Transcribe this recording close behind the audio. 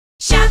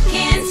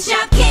Shopkins,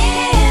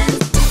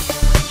 Shopkins.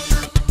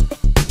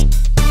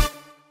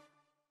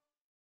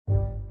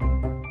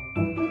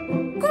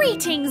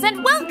 Greetings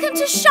and welcome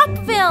to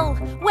Shopville.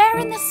 We're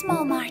in the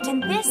small mart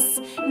and this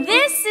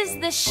is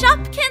the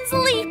Shopkins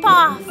Leap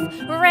Off.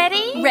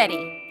 Ready?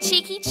 Ready.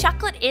 Cheeky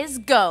chocolate is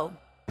go.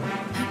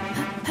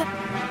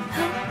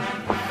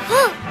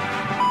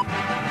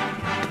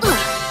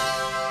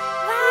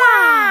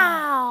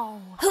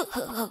 Wow!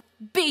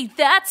 Beat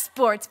that,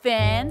 sports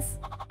fans.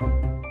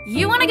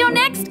 You want to go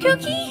next,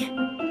 Kooky?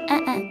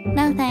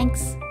 No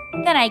thanks.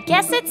 Then I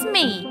guess it's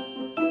me.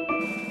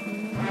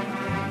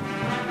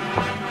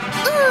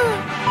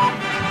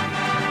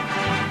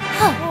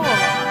 Oh,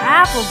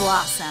 Apple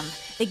Blossom.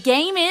 The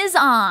game is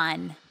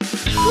on.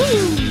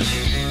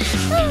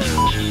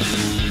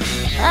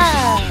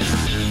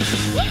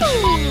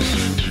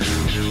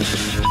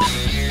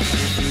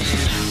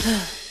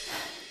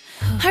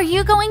 Are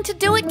you going to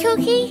do it,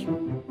 Kooky?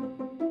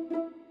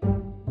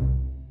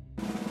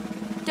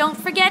 Don't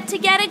forget to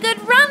get a good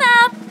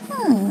run-up.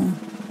 Woohoo!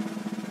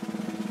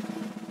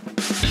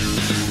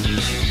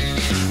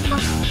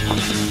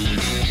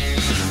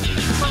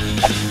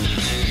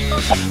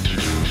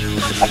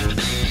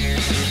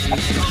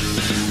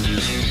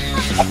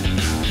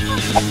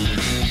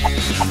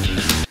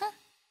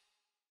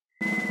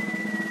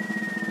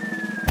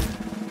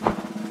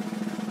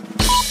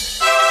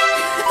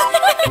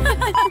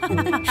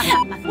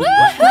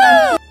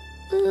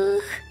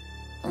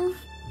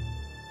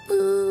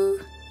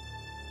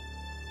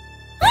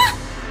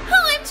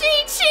 OMG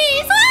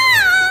cheese!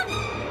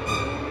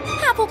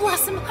 Apple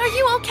Blossom, are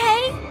you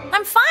okay?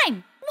 I'm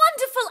fine.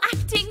 Wonderful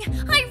acting.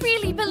 I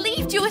really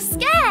believed you were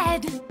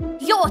scared.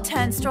 Your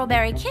turn,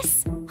 Strawberry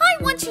Kiss. I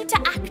want you to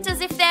act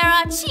as if there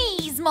are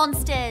cheese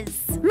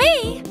monsters.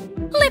 Me?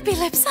 Lippy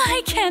Lips,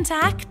 I can't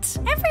act.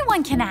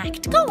 Everyone can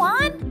act. Go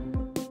on.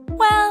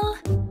 Well...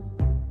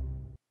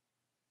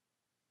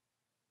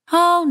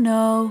 Oh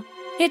no,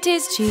 it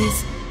is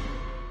cheese.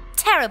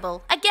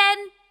 Terrible.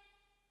 Again.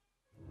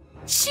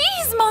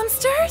 Cheese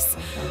monsters?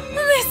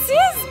 This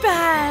is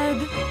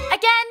bad.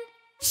 Again.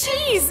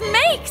 Cheese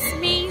makes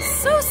me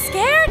so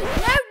scared.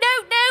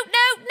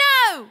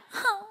 No.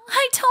 Oh,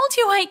 I told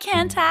you I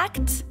can't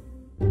act.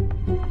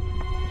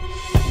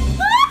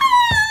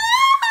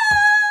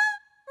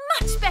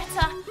 Much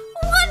better.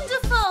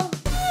 Wonderful.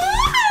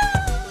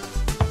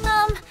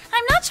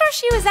 I'm not sure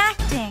she was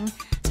acting.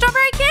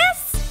 Strawberry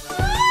Kiss?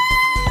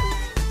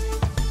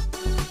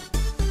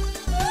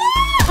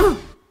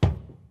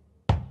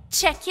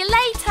 Check you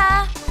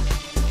later.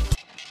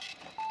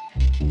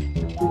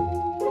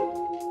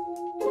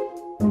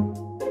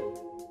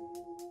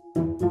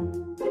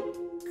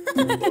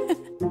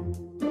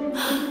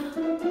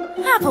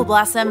 Apple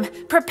Blossom,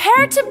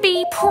 prepare to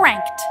be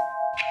pranked.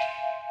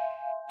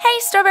 Hey,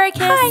 Strawberry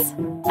Kiss. Hi.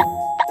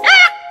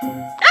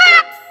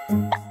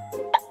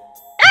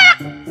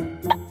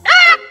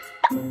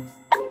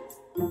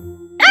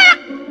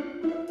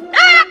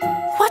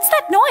 What's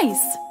that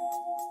noise?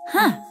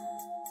 Huh.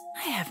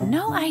 I have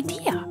no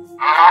idea.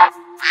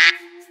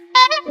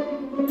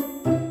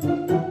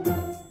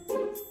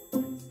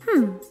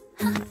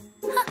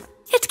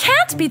 It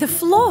can't be the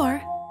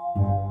floor.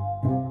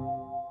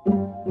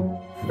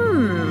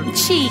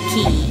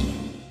 Cheeky.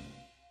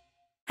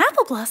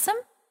 Apple Blossom?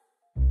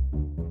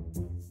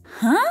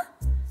 Huh?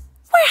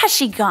 Where has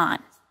she gone?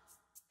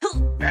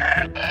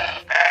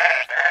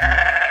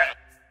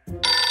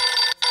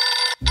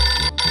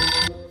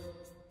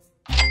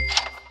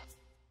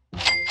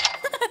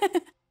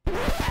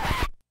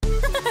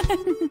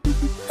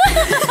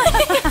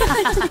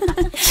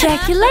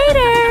 Check you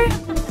later.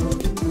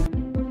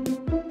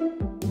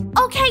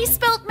 Okay,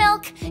 Spilt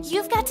Milk,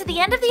 you've got to the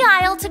end of the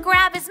aisle to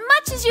grab as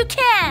much as you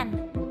can.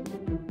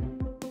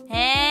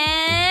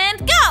 And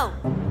go!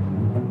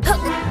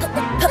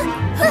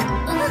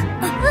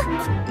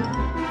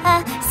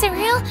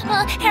 Cereal,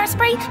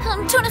 hairspray,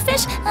 tuna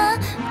fish,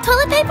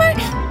 toilet paper.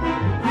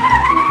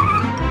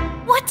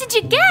 What did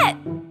you get?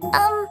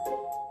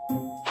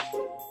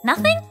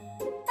 Nothing?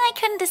 I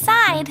couldn't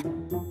decide.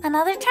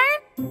 Another turn?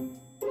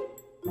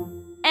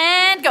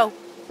 And go.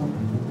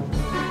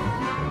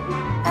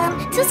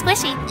 Too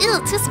squishy. Ew,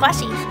 too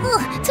squashy. Ooh,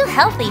 too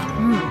healthy.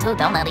 Too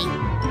donutty.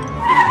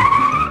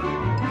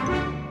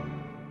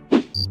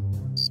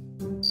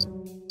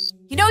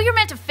 You know you're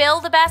meant to fill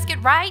the basket,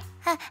 right?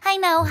 I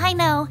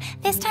know.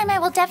 This time I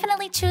will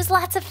definitely choose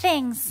lots of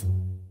things.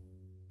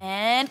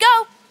 And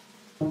go!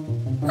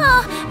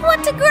 Oh,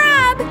 what to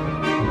grab?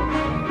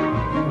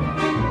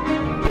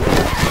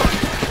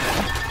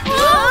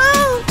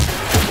 Whoa!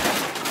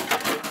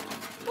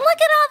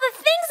 Look at all the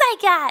things I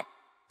got!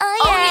 Oh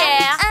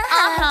yeah!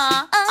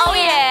 Oh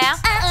yeah!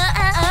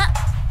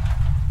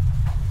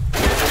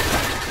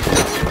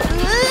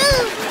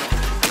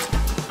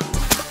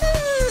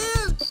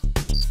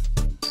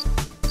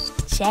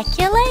 Check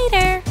you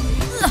later.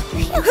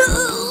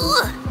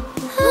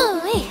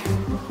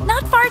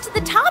 Not far to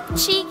the top,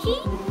 Cheeky.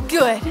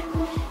 Good.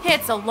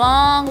 It's a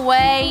long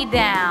way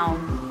down.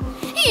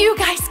 You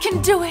guys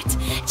can do it.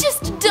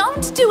 Just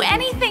Don't do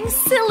anything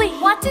silly.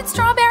 What did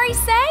Strawberry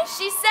say?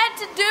 She said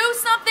to do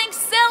something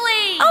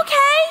silly.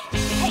 Okay.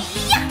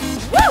 Hey-ya!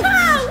 Woo!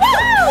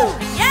 Woo!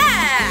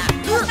 Yeah!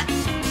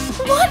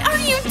 What are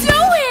you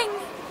doing?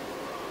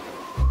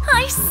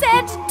 I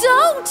said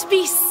don't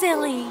be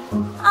silly.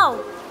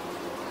 Oh,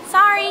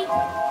 sorry.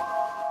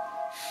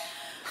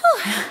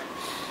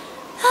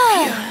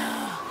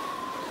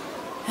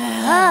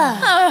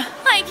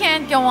 I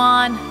can't go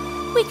on.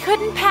 We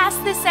couldn't pass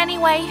this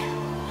anyway.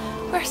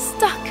 We're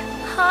stuck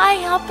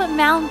high up a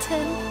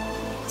mountain.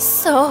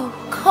 So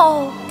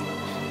cold.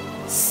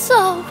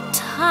 So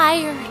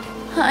tired.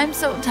 I'm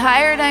so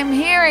tired I'm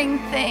hearing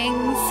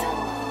things.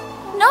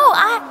 No,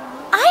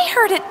 I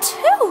heard it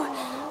too.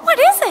 What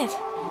is it?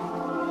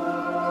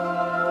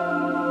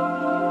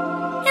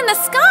 In the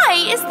sky,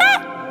 is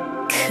that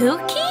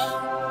Kooky?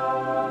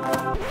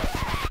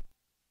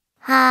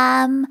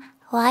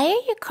 Why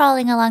are you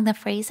crawling along the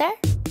freezer?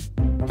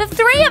 The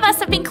three of us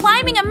have been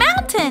climbing a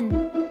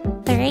mountain.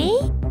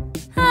 3?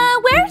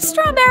 Where's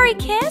Strawberry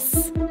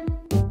Kiss?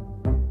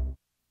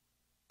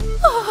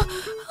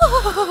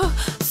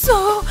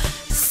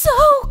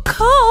 So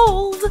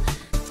cold.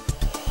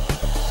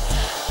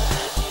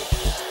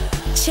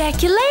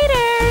 Check you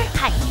later.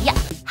 Hiya,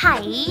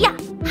 hiya,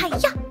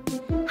 hiya,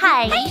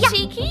 hiya. Hey,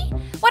 Cheeky.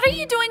 What are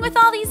you doing with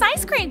all these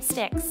ice cream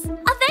sticks?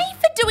 Are they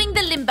for doing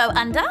the limbo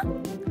under?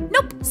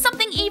 Nope,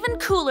 something even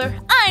cooler.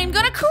 I'm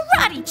gonna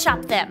karate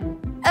chop them.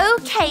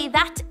 Okay,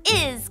 that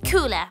is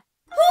cooler.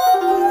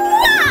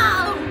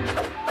 Wow!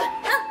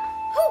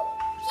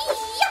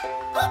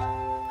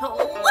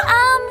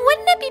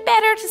 Wouldn't it be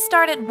better to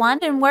start at 1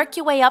 and work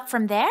your way up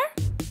from there?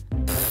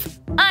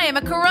 I am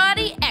a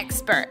karate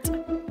expert.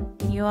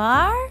 You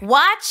are?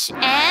 Watch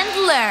and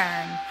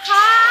learn.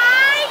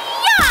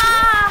 Hi-ya!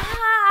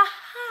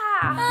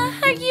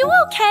 Are you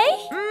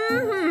okay?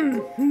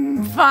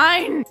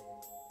 Fine.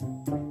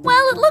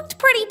 Well, it looked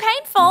pretty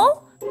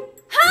painful.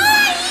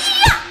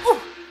 Hi-ya!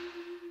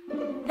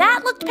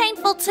 That looked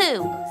painful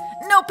too.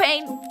 No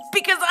pain,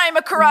 because I'm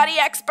a karate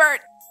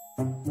expert.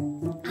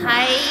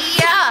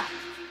 Hi-ya!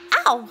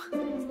 Ow!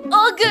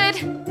 All good.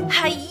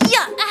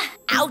 Hi-ya!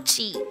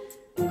 Ouchie.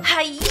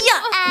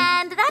 Hi-ya!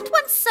 And that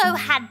one so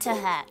had to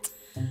hurt.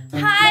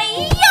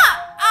 Hi-ya!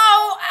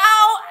 Ow,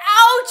 ow,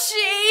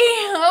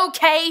 ouchie!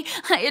 Okay,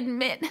 I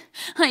admit,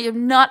 I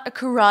am not a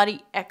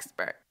karate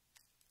expert.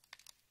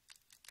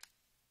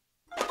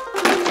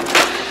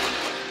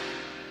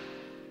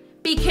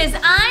 Because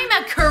I'm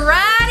a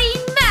karate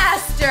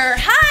master!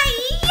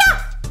 Hi-ya!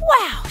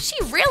 Wow, she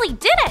really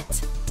did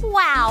it!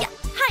 Wow!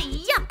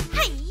 Hi-ya!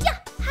 Hi-ya!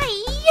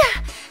 Hi-ya!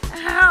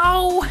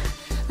 Ow!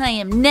 I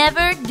am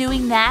never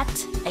doing that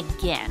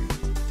again.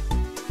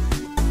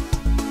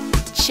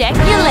 Check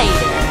you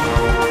later.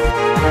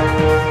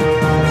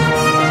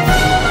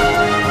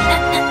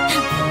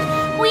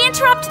 We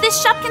interrupt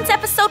this Shopkins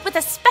episode with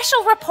a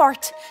special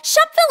report.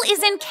 Shopville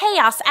is in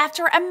chaos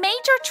after a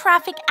major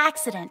traffic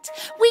accident.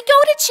 We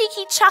go to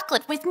Cheeky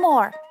Chocolate with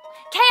more.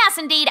 Chaos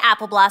indeed,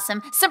 Apple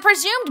Blossom. Some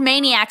presumed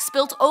maniac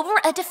spilt over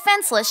a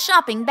defenseless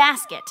shopping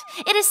basket.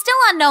 It is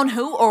still unknown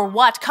who or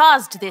what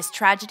caused this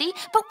tragedy,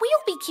 but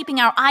we'll be keeping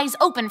our eyes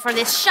open for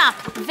this shop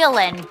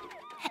villain.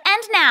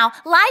 And now,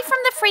 live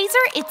from the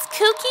freezer, it's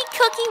Kooky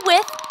Cookie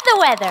with the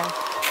weather.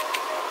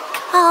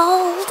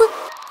 Cold.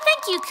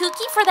 Thank you,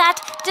 Kooky, for that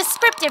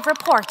descriptive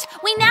report.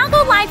 We now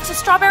go live to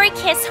Strawberry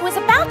Kiss, who is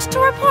about to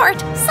report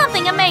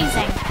something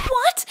amazing.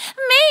 What?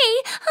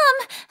 Me?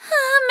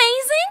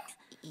 Amazing?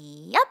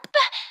 Yup.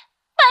 But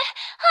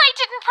I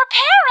didn't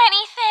prepare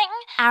anything.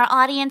 Our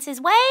audience is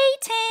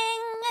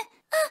waiting.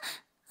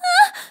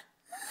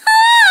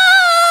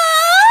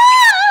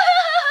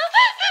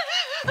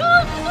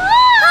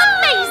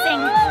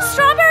 Amazing!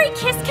 Strawberry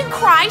Kiss can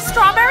cry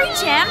strawberry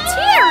jam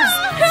tears.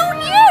 Who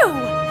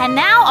knew? And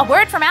now a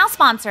word from our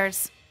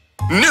sponsors.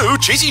 New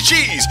Cheesy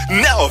Cheese,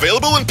 now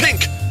available in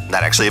pink.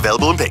 Not actually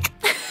available in pink.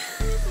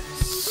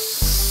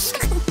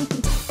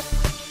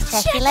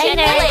 Check you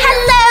later.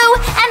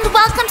 Hello, and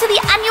welcome to the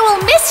annual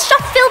Miss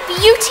Shopville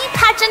Beauty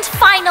Pageant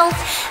Final.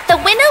 The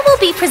winner will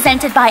be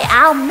presented by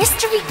our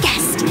mystery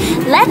guest.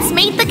 Let's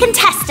meet the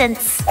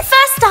contestants.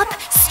 First up,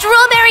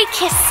 Strawberry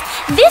Kiss.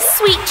 This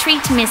sweet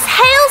treat Miss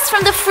hails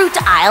from the fruit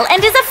aisle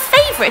and is a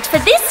favorite for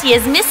this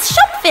year's Miss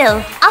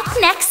Shopville. Up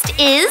next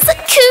is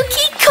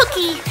Kooky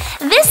Cookie.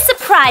 This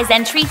surprise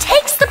entry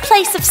takes the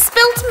place of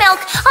Spilt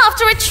Milk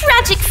after a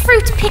tragic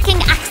fruit-picking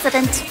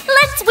accident.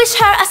 Let's wish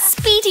her a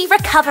speedy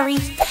recovery.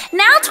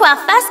 Now to our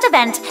first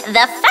event,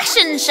 the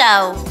fashion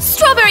show.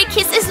 Strawberry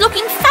Kiss is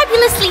looking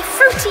fabulously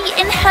fruity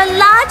in her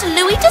large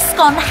Louis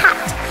Descon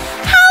hat.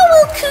 How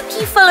will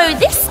Kooky follow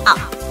this up?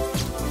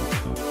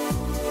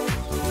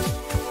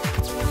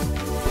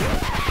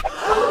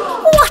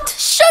 What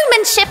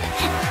showmanship!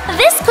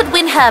 This could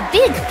win her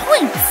big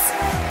points.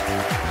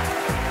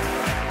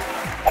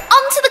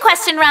 On to the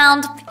question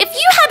round. If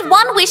you had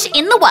one wish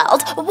in the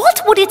world,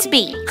 what would it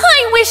be?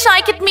 I wish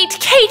I could meet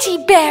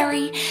Katy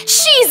Perry.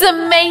 She's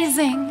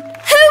amazing.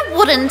 Who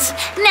wouldn't?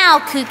 Now,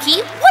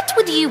 Kooky, what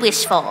would you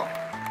wish for?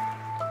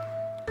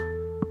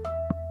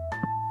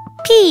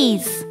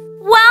 Peas.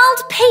 Wild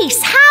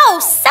peace, how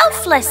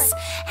selfless!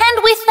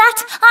 And with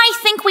that, I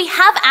think we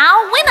have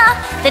our winner.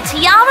 The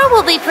tiara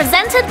will be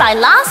presented by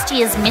last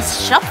year's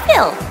Miss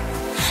Shopville,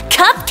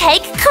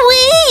 Cupcake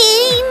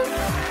Queen!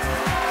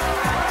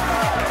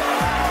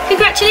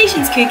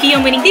 Congratulations, Kooky,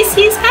 on winning this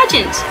year's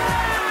pageant.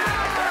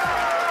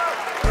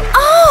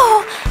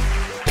 Oh,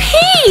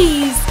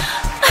 peas!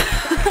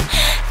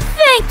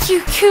 Thank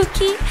you,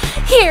 Kooky.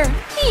 Here,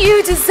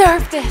 you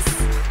deserve this.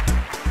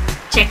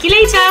 Check you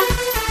later.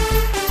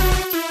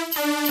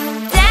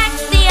 Deck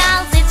the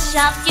aisles, it's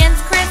Shopkins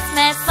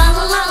Christmas. La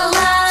la la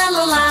la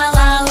la la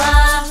la la.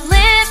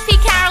 Lippy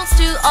carols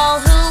to all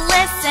who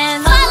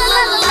listen. La la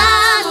la la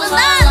la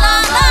la la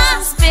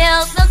la.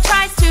 Spilt Milk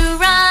tries to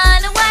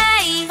run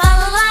away. La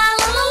la la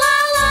la la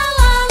la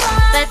la la.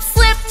 But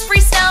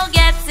slippery snow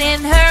gets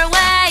in her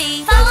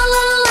way. La la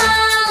la la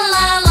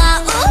la la.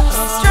 Oops!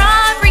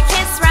 Strawberry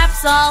kiss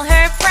wraps all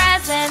her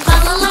presents. La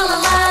la la la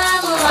la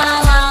la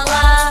la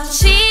la.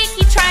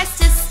 Cheeky tries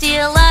to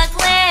steal a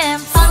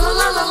glimpse. La la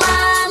la la la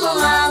la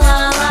la la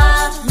la.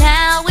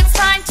 Now it's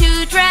time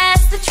to dress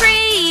the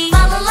tree.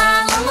 La la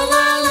la la la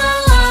la la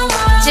la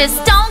la. Just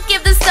don't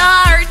give the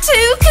star to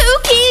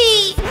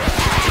Kooky.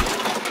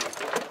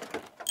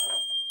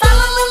 La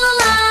la la la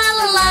la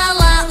la la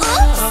la.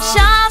 Oops!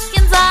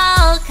 Shopkins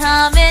all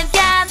come and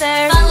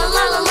gather. La la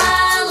la la la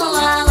la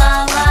la la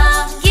la.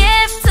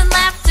 Gifts and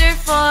laughter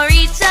for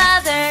each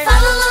other. La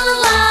la la la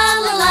la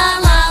la la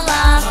la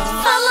la.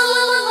 La la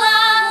la la la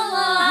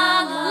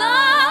la la.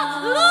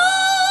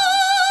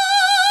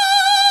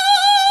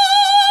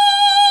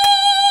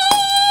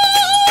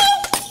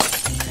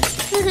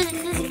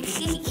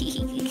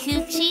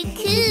 Coochie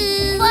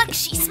coo. Look,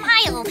 she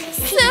smiled.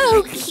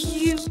 So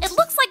cute. It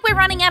looks like we're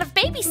running out of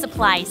baby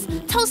supplies.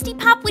 Toasty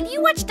Pop, would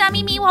you watch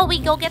Dummy Me while we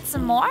go get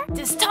some more?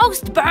 Does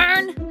toast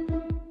burn?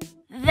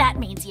 That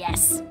means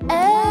yes.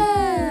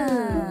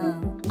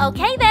 Oh.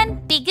 Okay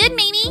then, be good,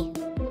 Mimi.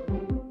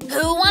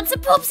 Who wants a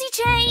poopsie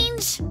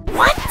change?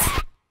 What?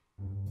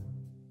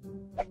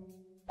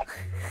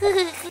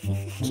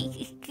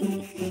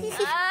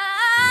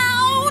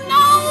 Oh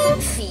no!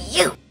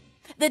 Phew!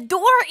 The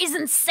door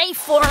isn't safe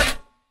for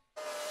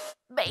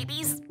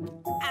babies.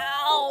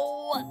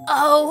 Ow!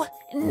 Oh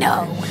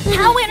no!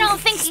 How in all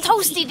things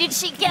toasty did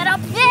she get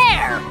up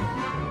there?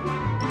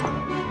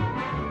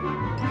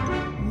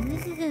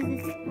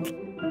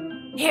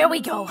 Here we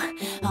go.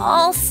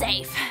 All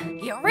safe.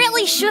 You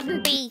really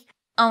shouldn't be.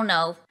 Oh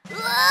no.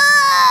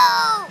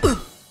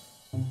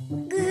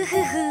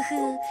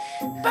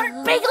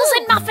 Burnt bagels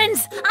and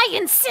muffins! I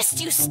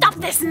insist you stop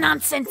this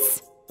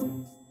nonsense! Oh,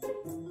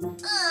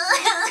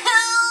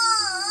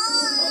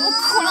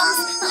 crumbs!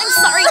 I'm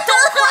sorry,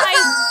 don't cry!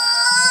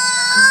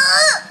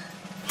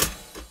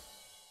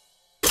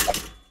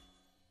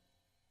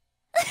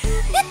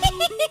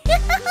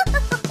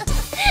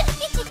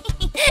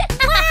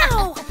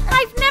 Wow!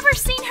 I've never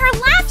seen her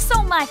laugh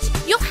so much!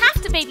 You'll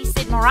have to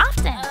babysit more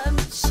often.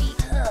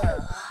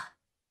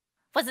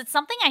 Was it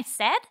something I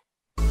said?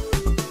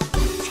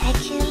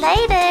 Check you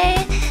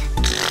later.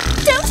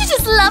 Don't you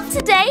just love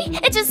today?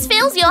 It just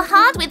fills your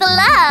heart with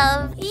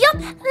love. Yup,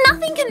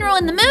 nothing can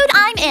ruin the mood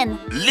I'm in.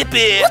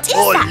 Lippy, What is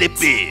oh that?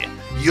 Lippy,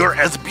 you're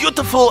as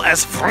beautiful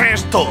as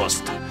French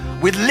toast,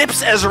 with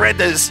lips as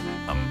red as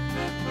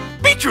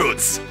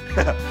beetroots.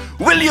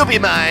 Will you be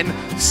mine?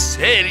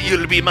 Say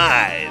you'll be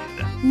mine.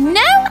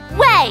 No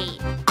way!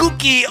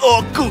 Cookie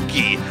or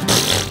cookie?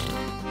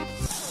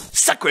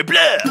 Sacre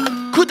bleu!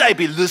 Could I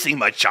be losing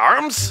my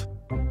charms?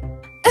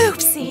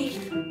 Oopsie.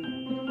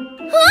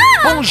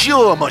 Ah!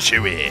 Bonjour, mon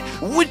chéri.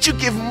 Would you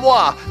give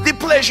moi the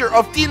pleasure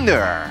of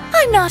dinner?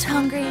 I'm not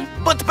hungry.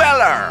 But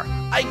Bella,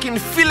 I can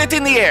feel it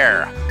in the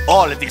air.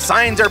 All the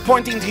signs are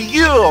pointing to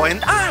you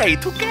and I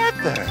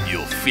together. You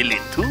feel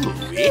it too,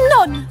 eh?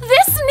 None.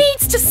 This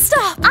needs to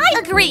stop. I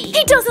agree.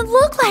 He doesn't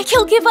look like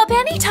he'll give up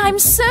anytime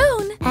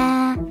soon.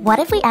 What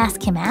if we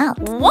ask him out?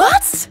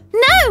 What?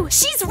 No,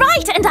 she's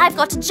right, and I've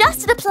got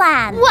just the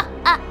plan.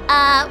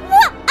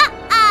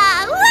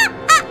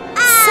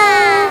 So,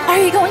 are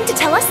you going to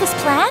tell us this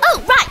plan?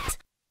 Oh, right.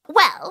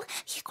 Well,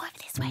 you go over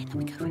this way, and then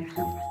we go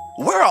around.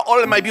 Where are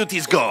all my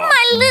beauties gone?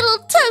 My little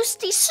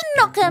toasty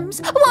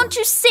snookums, won't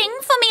you sing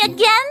for me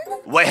again?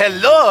 Why,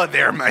 hello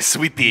there, my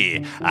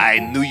sweetie. I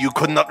knew you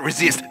could not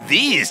resist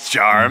these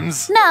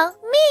charms. No,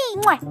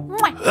 me. Mwah,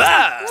 mwah.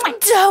 Ah.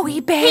 Doughy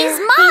bear. He's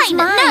mine. He's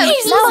mine. No,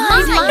 he's No, mine.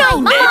 he's mine.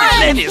 No, mine.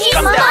 Ladies, He's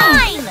come mine.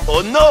 down.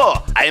 Oh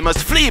no, I must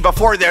flee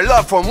before their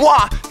love for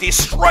moi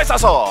destroys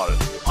us all.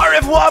 Au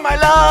revoir, my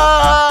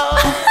love.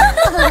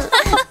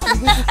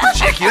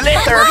 Check you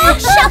later.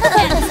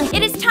 Shopkins!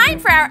 It is time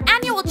for our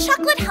annual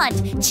chocolate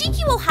hunt.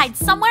 Cheeky will hide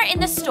somewhere in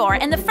the store,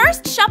 and the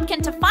first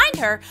Shopkin to find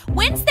her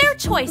wins their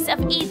choice of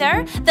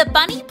either the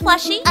bunny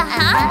plushie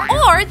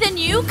or the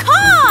new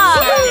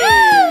car.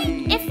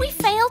 If we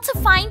fail to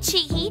find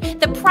Cheeky,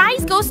 the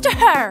prize goes to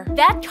her.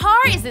 That car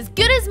is as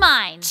good as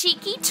mine.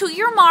 Cheeky, to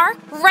your mark.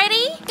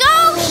 Ready?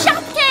 Go,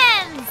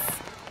 Shopkins!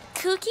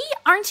 Kooky,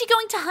 aren't you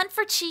going to hunt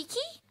for Cheeky?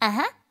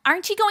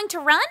 Aren't you going to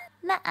run?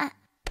 Nuh-uh.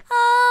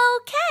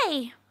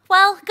 Okay.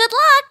 Well, good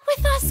luck.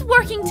 With us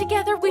working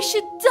together, we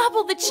should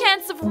double the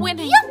chance of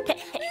winning.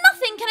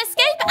 Nothing can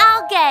escape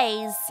our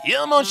gaze.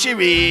 Here, mon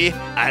chéri,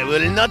 I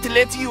will not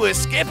let you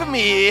escape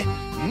me.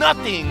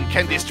 Nothing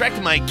can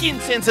distract my keen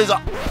senses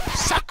of...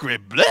 Sacre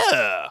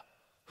bleu!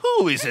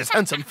 Who is this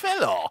handsome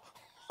fellow?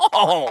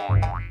 Oh.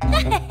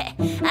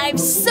 I've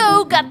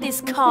so got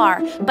this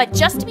car, but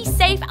just to be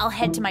safe, I'll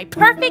head to my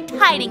perfect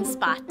hiding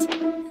spot.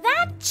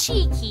 That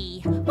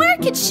Cheeky. Where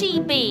could she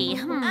be?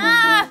 Oh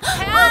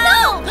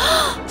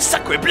no!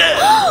 Sacre bleu!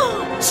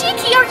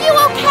 Cheeky, are you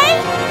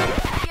okay?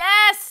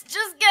 Yes,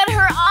 just get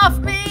her off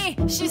me.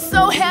 She's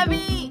so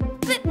heavy.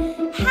 But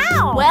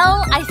how?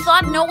 Well, I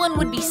thought no one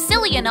would be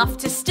silly enough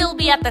to still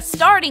be at the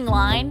starting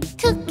line.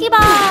 Cookie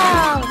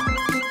ball.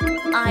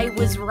 I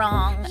was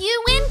wrong.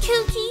 You win,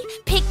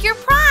 Kooky. Pick your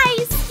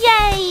prize.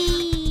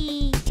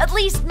 Yay! At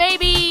least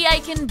maybe I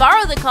can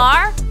borrow the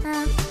car.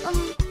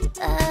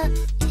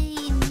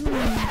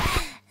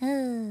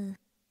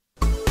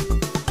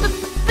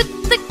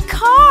 The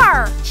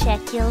car!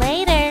 Check you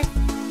later.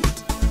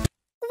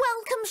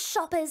 Welcome,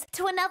 shoppers,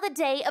 to another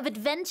day of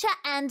adventure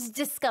and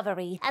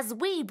discovery as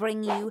we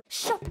bring you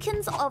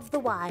Shopkins of the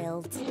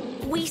Wild.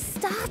 We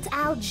start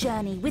our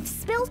journey with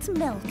Spilt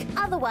Milk,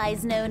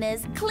 otherwise known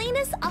as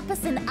Cleanest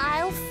Uppers in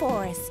Isle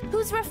Forest,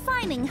 who's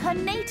refining her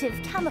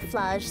native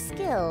camouflage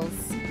skills.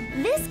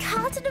 This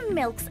carton of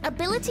milk's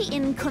ability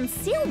in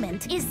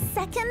concealment is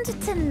second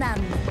to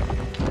none.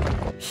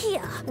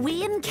 Here,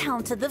 we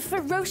encounter the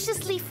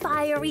ferociously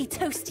fiery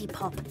Toasty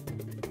Pop,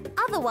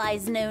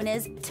 otherwise known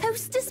as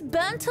Toastus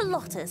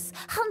Burntolotus,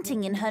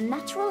 hunting in her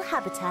natural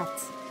habitat.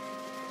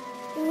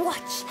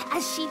 Watch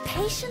as she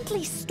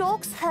patiently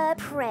stalks her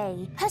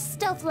prey. Her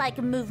stealth-like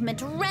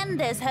movement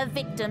renders her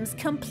victims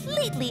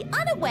completely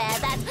unaware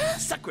that...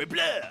 Sacre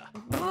bleu!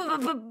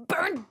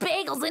 Burnt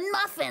bagels and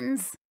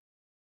muffins!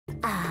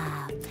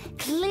 Ah,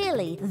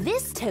 clearly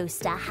this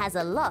toaster has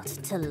a lot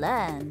to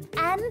learn.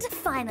 And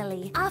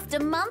finally, after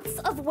months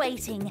of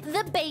waiting,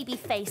 the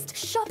baby-faced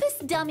Shoppers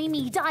Dummy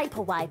Me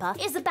Diaper Wiper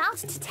is about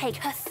to take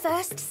her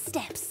first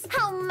steps.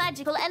 How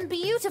magical and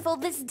beautiful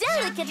this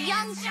delicate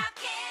young...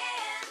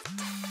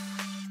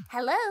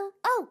 Hello?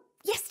 Oh,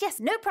 yes,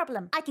 no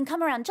problem. I can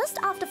come around just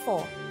after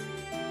 4.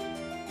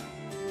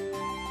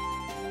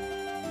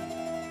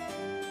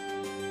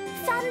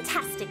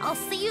 Fantastic. I'll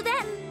see you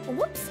then.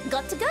 Whoops,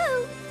 got to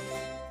go.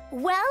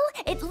 Well,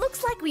 it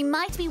looks like we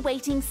might be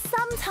waiting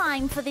some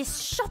time for this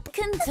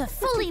Shopkin to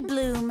fully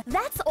bloom.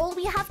 That's all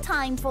we have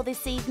time for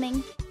this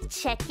evening.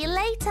 Check you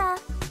later.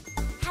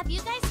 Have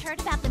you guys heard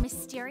about the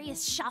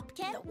mysterious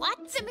Shopkin? The what?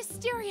 The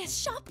mysterious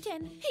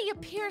Shopkin. He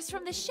appears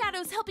from the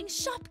shadows helping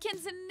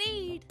Shopkins in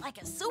need. Like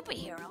a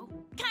superhero?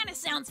 Kinda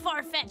sounds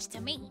far-fetched to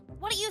me.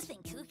 What do you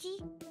think,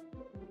 Kooky?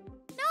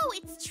 No,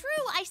 it's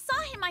true. I saw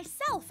him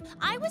myself.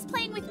 I was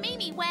playing with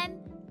Mimi when...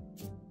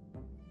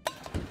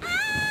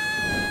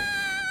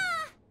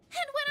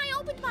 And when I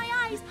opened my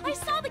eyes, I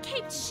saw the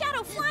caped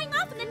shadow flying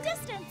off in the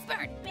distance.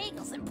 Burnt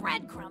bagels and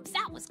breadcrumbs,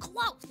 that was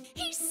close.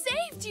 He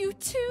saved you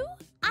too?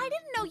 I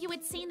didn't know you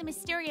had seen the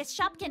mysterious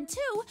Shopkin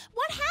too.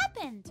 What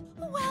happened?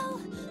 Well,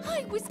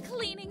 I was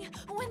cleaning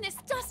when this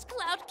dust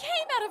cloud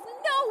came out of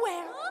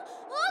nowhere.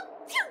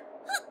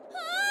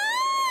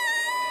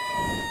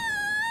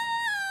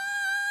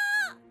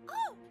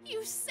 Oh,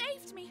 you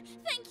saved me.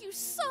 Thank you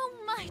so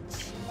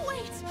much.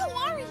 Wait, who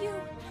are you?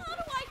 How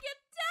do I get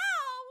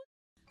down?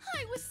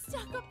 I was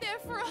stuck up there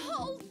for a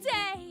whole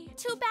day.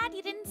 Too bad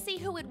you didn't see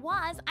who it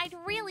was. I'd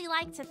really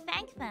like to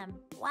thank them.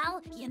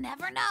 Well, you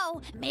never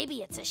know.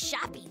 Maybe it's a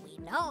shoppy we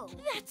know.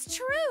 That's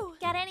true.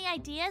 Got any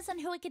ideas on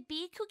who it could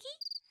be, Kooky?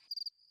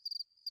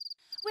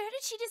 Where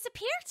did she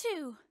disappear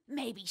to?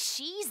 Maybe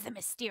she's the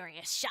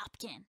mysterious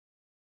Shopkin.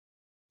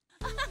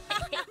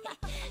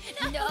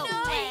 No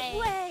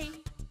way.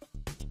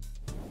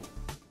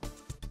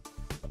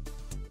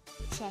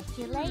 Check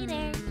you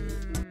later.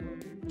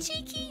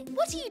 Cheeky,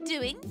 what are you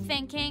doing?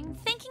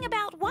 Thinking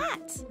about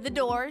what? The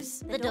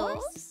doors. The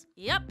doors?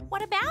 Yep.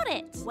 What about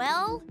it?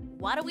 Well,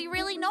 what do we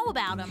really know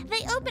about them?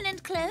 They open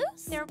and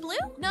close? They're blue?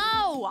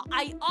 No,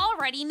 I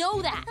already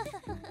know that.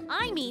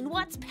 I mean,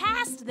 what's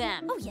past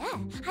them? Oh yeah,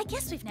 I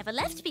guess we've never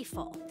left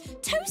before.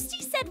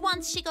 Toasty said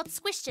once she got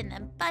squished in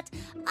them, but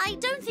I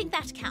don't think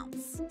that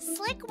counts.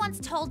 Slick once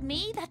told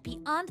me that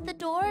beyond the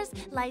doors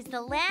lies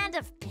the land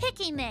of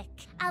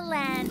Picnic, a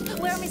land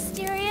where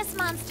mysterious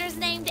monsters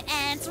named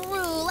ants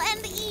rule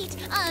and eat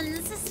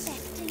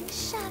unsuspecting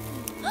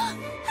shoppers.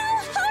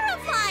 How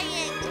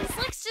horrifying!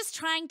 Slick's just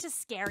trying to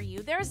scare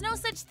you. There's no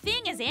such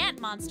thing as ant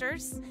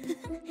monsters.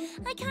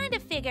 I kind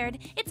of figured.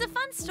 It's a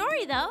fun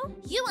story, though.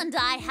 You and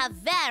I have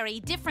very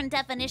different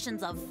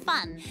definitions of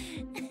fun.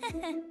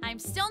 I'm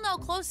still no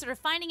closer to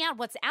finding out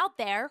what's out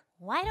there.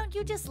 Why don't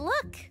you just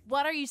look?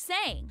 What are you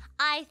saying?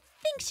 I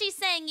think she's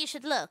saying you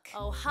should look.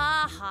 Oh,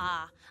 ha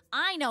ha.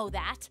 I know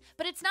that,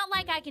 but it's not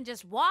like I can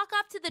just walk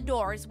up to the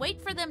doors,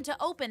 wait for them to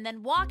open,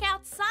 then walk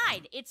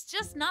outside. It's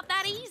just not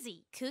that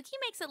easy. Kooky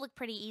makes it look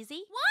pretty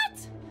easy.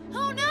 What?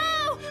 Oh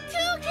no!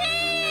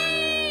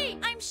 Kooky!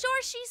 I'm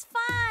sure she's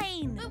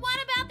fine. But what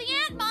about the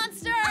ant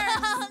monsters?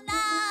 Oh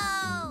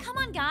no!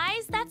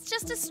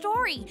 just a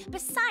story.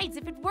 Besides,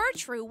 if it were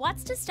true,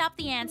 what's to stop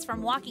the ants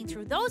from walking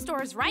through those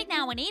doors right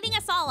now and eating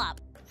us all up?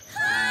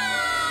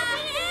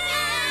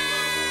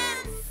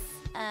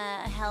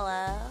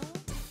 Hello?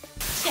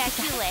 Check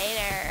you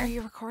later. Are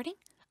you recording?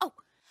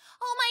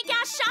 Oh my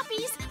gosh,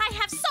 Shoppies! I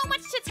have so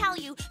much to tell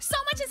you. So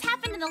much has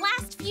happened in the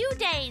last few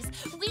days.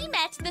 We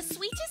met the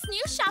sweetest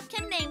new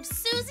Shopkin named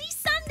Susie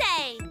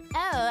Sunday.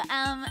 Oh,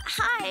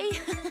 hi.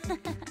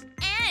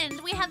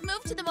 And we have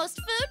moved to the most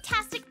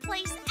food-tastic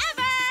place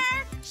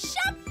ever!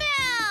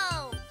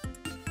 Shopville!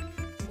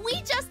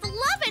 We just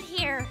love it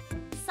here.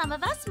 Some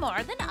of us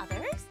more than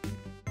others.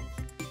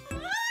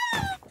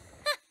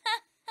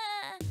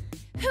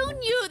 Who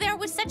knew there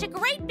was such a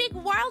great big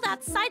world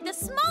outside the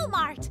small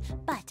mart?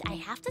 But I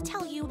have to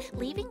tell you,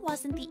 leaving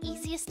wasn't the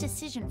easiest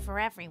decision for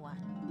everyone.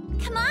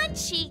 Come on,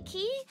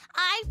 Cheeky.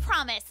 I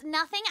promise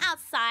nothing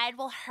outside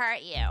will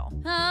hurt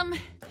you.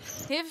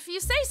 If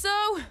you say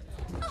so.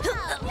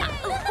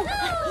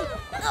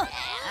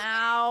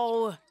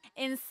 Ow.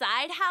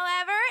 Inside,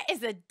 however,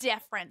 is a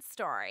different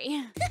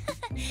story.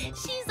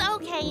 She's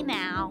okay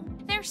now.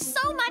 There's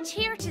so much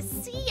here to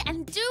see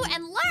and do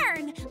and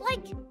learn.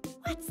 Like,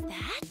 what's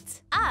that?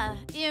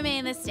 You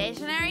mean the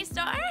stationery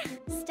store?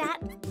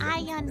 Stat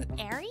Ion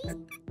Airy?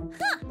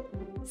 Huh.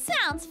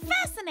 Sounds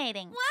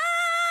fascinating. Wow!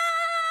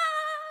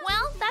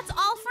 Well, that's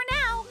all for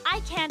now.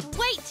 I can't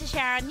wait to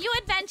share our new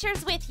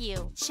adventures with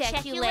you.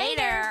 Check you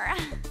later.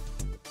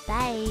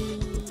 Bye.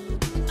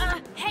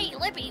 Hey,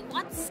 Lippy,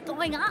 what's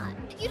going on?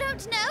 You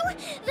don't know?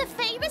 The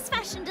famous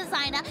fashion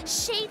designer,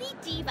 Shady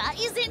Diva,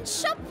 is in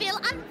Shopville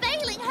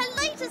unveiling her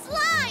latest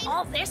line.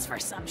 All this for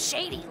some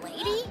shady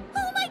lady?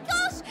 Oh my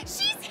gosh,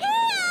 she's here!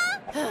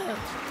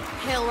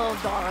 Hello,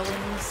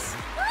 darlings.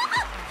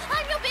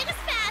 I'm your biggest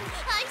fan.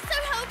 I so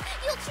hope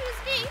you'll choose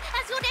me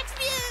as your next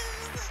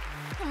muse.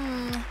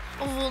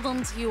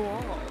 Wouldn't you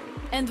all?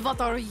 And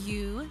what are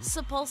you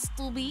supposed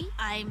to be?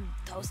 I'm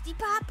Toasty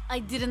Pop. I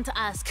didn't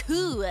ask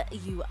who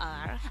you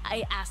are.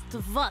 I asked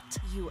what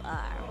you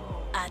are.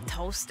 A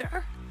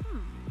toaster?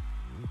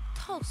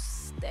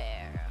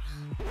 Toaster.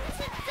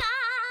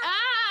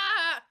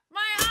 Ah!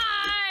 My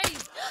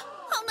eyes!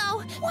 Oh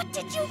no, what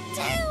did you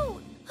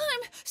do?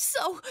 I'm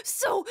so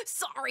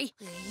sorry.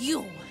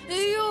 You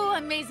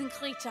amazing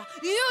creature.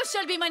 You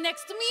shall be my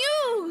next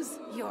muse.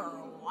 You're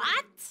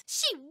what?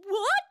 She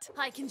what?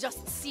 I can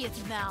just see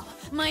it now.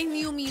 My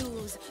new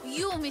muse.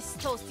 You, Miss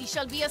Toasty,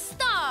 shall be a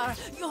star.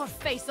 Your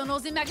face on all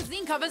the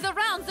magazine covers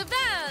around the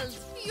world.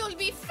 You'll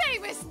be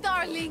famous,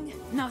 darling.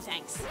 No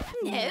thanks.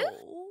 No?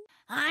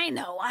 I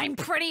know I'm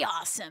pretty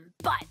awesome,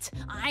 but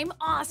I'm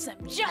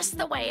awesome just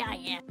the way I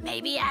am.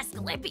 Maybe ask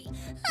Lippy.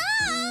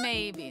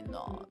 Maybe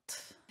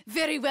not.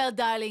 Very well,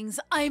 darlings.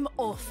 I'm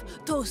off.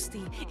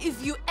 Toasty,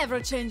 if you ever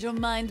change your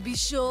mind, be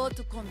sure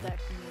to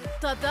contact me.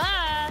 Ta-da!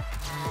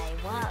 I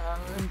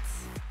won't.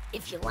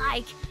 If you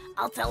like,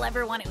 I'll tell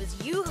everyone it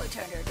was you who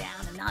turned her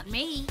down and not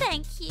me.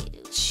 Thank you.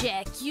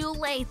 Check you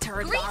later,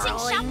 Greetings,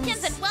 darlings.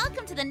 Shopkins, and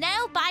welcome to the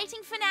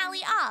nail-biting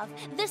finale of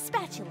The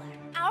Spatula.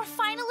 Our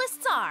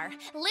finalists are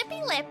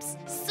Lippy Lips,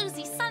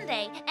 Susie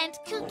Sunday, and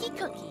Kooky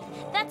Cookie.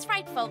 That's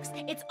right, folks.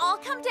 It's all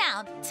come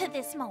down to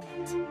this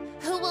moment.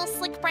 Who will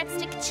Slick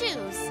Breadstick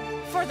choose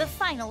for the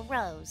final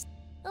rose?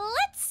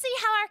 Let's see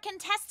how our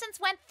contestants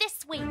went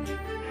this week.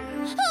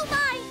 Oh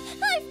my!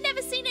 I've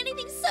never seen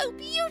anything so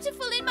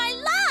beautiful in my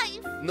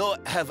life! No,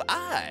 have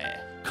I?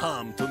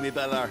 Come to me,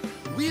 Bella.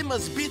 We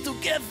must be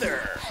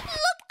together.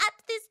 Look at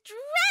this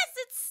dress!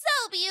 It's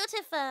so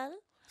beautiful!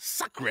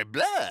 Sacre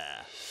bleu!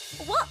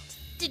 What?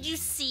 Did you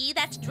see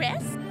that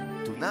dress?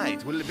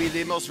 Tonight will be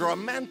the most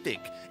romantic,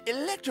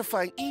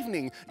 electrifying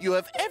evening you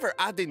have ever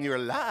had in your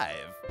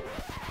life.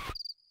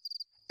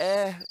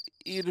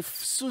 If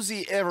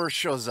Susie ever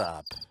shows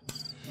up.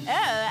 Oh,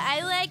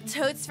 I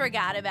totes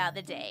forgot about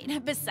the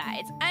date.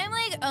 Besides, I'm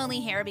only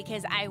here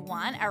because I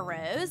want a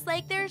rose.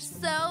 They're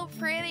so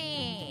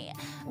pretty.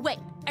 Wait,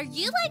 are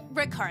you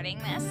recording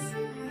this?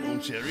 Mon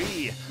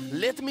chéri,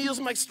 let me use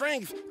my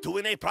strength to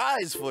win a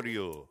prize for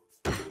you.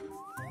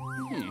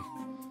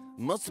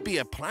 Must be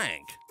a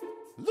prank.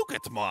 Look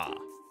at moi.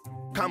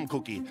 Come,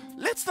 Cookie,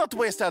 let's not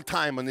waste our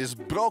time on this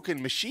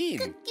broken machine.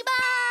 Goodbye!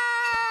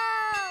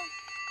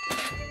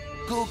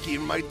 Cookie,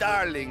 my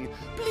darling,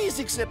 please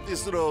accept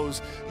this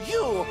rose.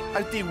 You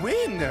are the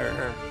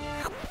winner.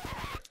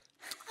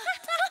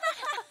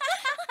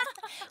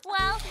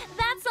 Well,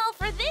 that's all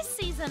for this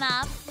season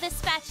of The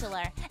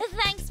Spatula.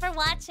 Thanks for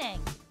watching.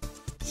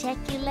 Check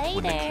you later.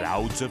 When the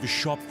clouds over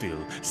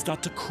Shopville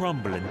start to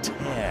crumble and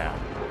tear,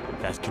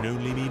 that can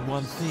only mean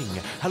one thing.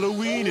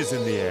 Halloween is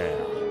in the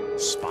air.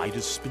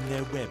 Spiders spin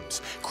their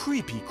webs,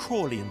 creepy,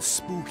 crawly, and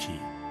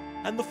spooky.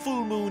 And the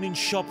full moon in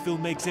Shopville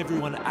makes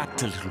everyone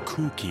act a little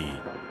kooky.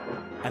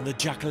 And the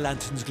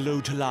jack-o'-lanterns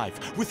glow to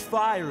life with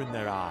fire in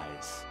their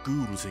eyes.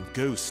 Ghouls and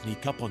ghosts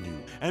sneak up on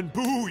you and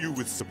boo you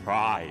with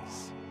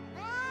surprise.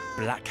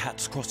 Black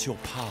hats cross your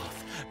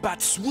path,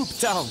 bats swoop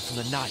down from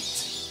the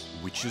night.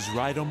 Witches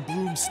ride on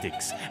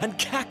broomsticks and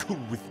cackle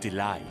with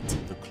delight.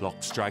 The clock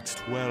strikes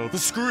 12, the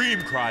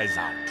scream cries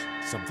out.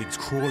 Something's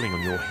crawling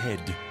on your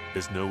head.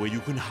 There's nowhere you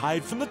can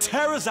hide from the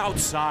terrors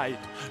outside,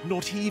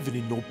 not even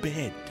in your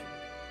bed.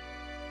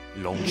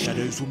 Long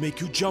shadows will make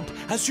you jump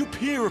as you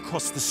peer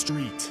across the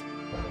street.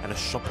 And a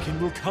Shopkin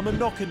will come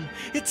a-knockin'.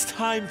 It's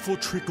time for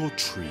trick or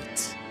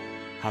treat.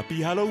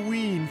 Happy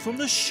Halloween from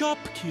the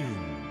Shopkins.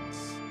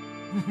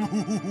 Come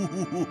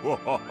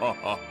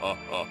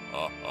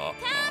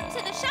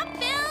to the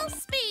Shopville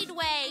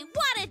Speedway.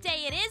 What a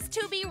day it is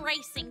to be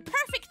racing.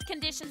 Perfect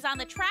conditions on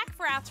the track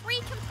for our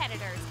 3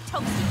 competitors.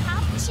 Toasty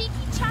Pop,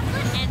 Cheeky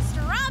Chocolate, and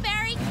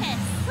Strawberry Kiss.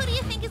 Who do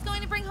you think is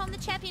going to bring home the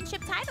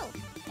championship title?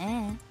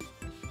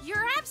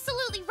 You're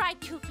absolutely right,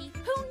 Kooky.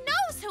 Who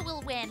knows who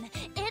will win?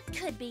 It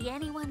could be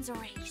anyone's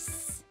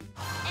race.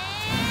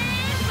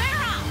 And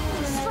we're off!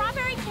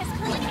 Strawberry Kiss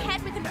pulling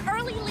ahead with an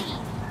early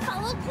lead.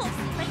 Followed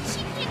closely by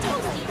Cheeky and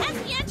Toasty as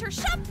we enter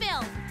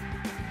Shopville.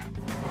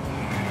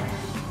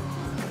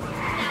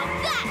 Now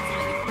that's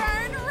how you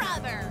burn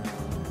rubber.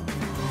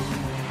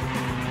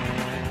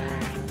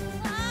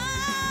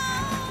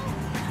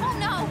 Oh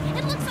no!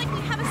 It looks like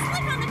we have a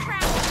slip on the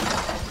track.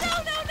 No!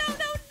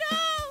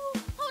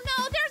 Oh no!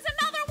 There's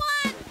another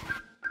one!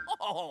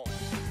 Oh.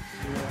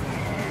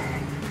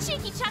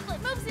 Cheeky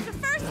Chocolate moves into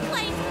first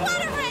place.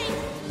 What a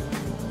race!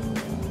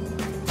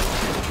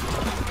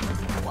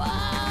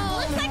 Whoa!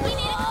 Looks like we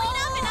need to clean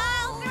up in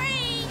aisle 3.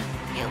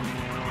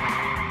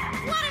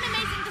 What an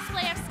amazing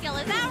display of skill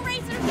as our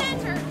racers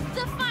enter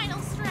the final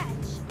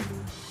stretch.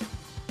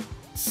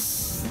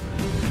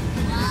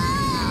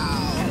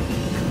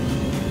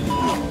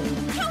 Whoa!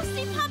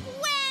 Toasty Pup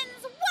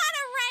wins! What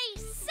a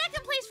race!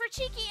 Second place for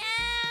Cheeky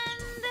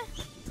and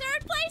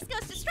third place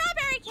goes to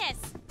Strawberry Kiss.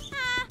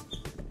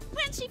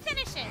 When she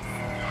finishes.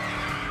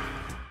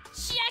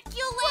 Check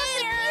you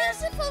later! What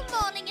a beautiful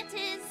morning it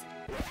is.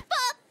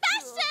 For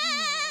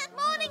fashion!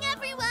 Morning,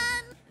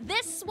 everyone!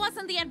 This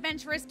wasn't the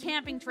adventurous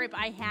camping trip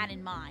I had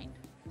in mind.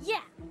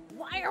 Yeah,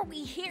 why are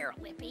we here,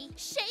 Lippy?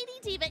 Shady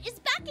Diva is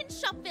back in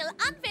Shopville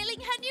unveiling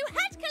her new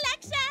hat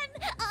collection!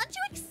 Aren't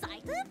you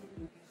excited?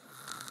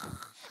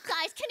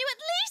 Guys, can you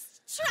at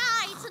least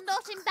try to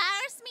not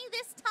embarrass me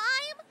this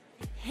time?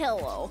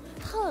 Hello,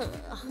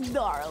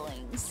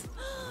 darlings.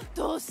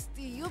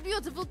 Toasty, you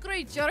beautiful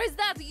creature, is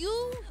that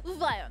you?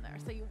 Why on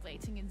earth are you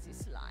waiting in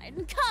this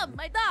line? Come,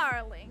 my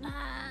darling.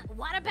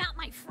 What about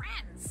my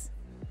friends?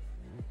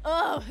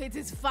 Oh, it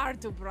is far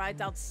too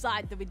bright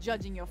outside to be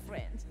judging your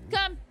friends.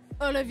 Come,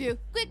 all of you,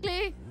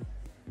 quickly.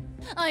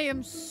 I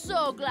am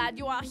so glad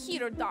you are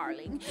here,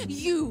 darling.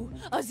 You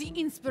are the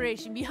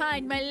inspiration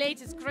behind my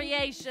latest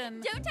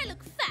creation. Don't I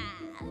look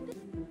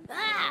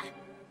fab?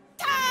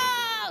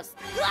 Toast!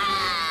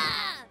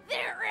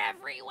 They're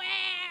everywhere!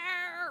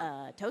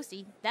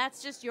 Toasty,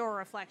 that's just your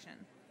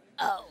reflection.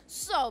 Oh.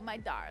 So, my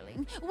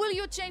darling, will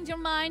you change your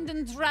mind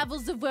and travel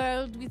the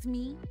world with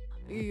me?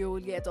 You will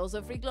get all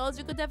the free clothes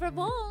you could ever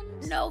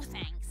want. No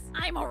thanks.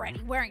 I'm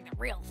already wearing the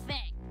real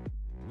thing.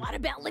 What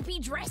about Lippy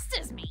dressed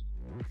as me?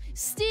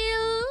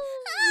 Still,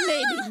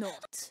 maybe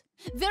not.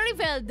 Very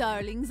well,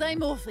 darlings,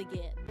 I'm off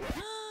again.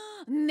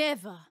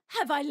 Never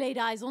have I laid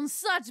eyes on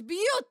such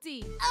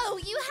beauty. Oh,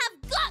 you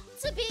have got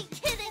to be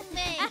kidding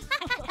me.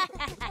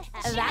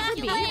 That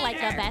would be like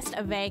the best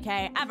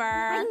vacay ever.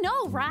 I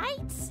know,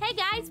 right? Hey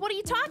guys, what are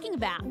you talking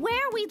about?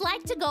 Where we'd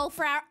like to go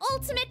for our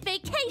ultimate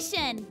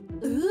vacation.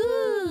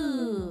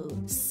 Ooh.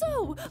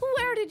 So,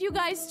 where did you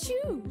guys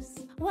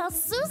choose? Well,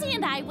 Susie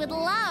and I would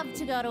love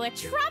to go to a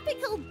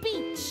tropical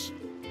beach.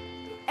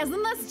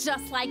 Isn't this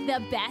just like the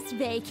best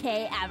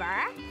vacay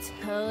ever?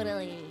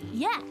 Totally.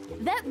 Yeah,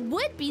 that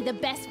would be the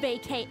best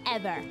vacay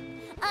ever.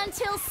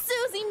 Until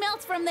Susie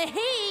melts from the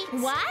heat.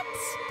 What?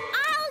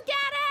 I'll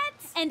get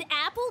it! And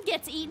Apple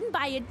gets eaten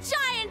by a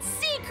giant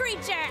sea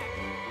creature.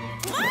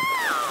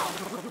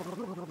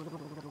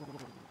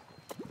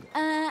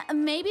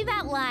 Maybe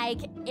that,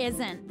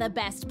 isn't the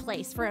best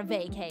place for a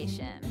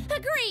vacation.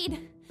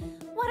 Agreed.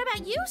 What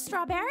about you,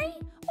 Strawberry?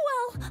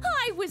 Well,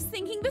 I was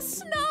thinking the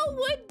snow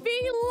would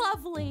be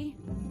lovely.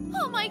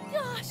 Oh my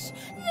gosh,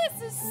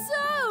 this is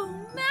so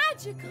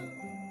magical.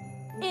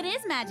 It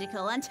is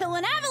magical until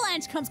an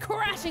avalanche comes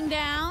crashing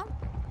down.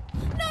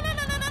 No!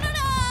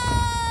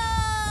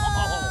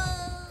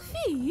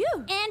 Phew.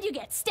 And you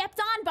get stepped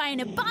on by an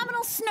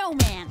abominable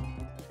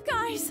snowman.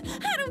 Guys,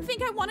 I don't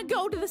think I want to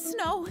go to the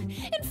snow.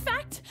 In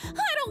fact,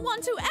 I don't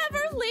want to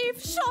ever leave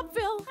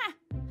Shopville.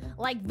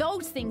 Like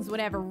those things would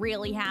ever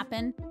really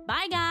happen.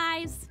 Bye,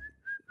 guys.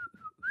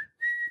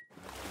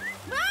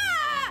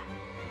 Ah!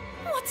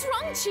 What's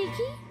wrong,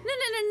 Cheeky? No,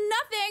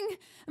 nothing.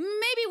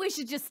 Maybe we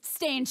should just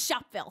stay in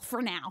Shopville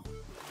for now.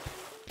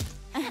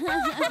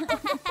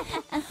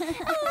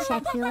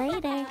 Check you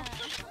later.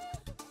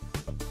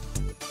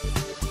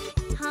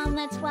 On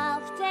the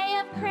 12th day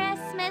of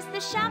Christmas, the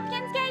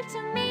Shopkins gave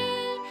to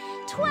me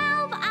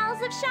 12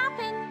 aisles of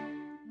shopping,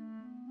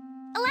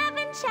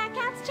 11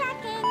 checkouts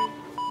checking,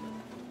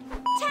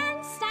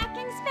 10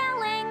 stacking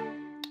spelling,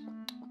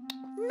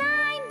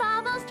 9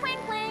 baubles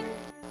twinkling,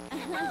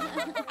 8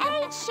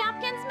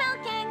 Shopkins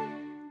milking,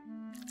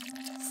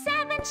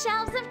 7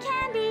 shelves of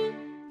candy,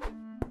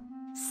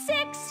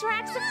 6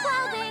 racks of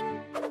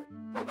clothing,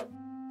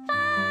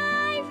 5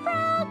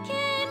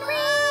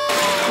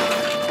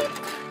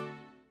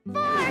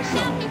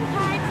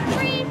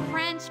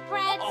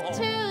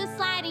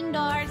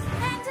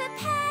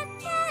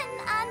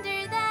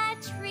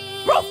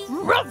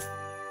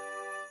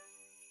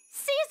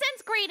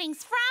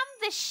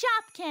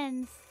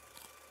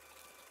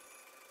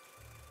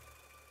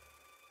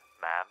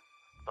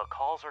 The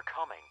calls are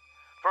coming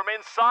from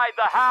inside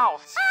the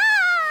house.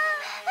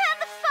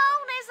 And the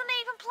phone isn't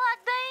even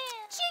plugged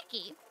in.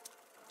 Cheeky,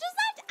 does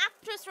that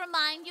actress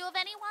remind you of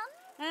anyone?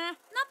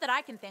 Not that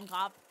I can think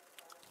of.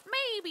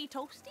 Maybe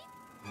Toasty?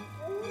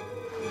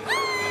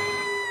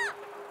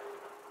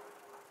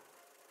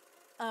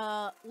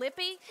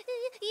 Lippy?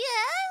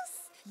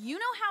 Yes? You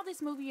know how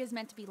this movie is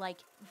meant to be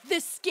like the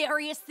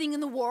scariest thing in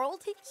the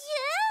world?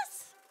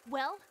 Yes?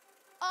 Well,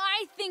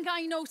 I think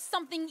I know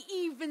something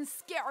even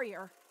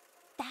scarier.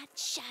 That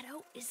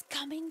shadow is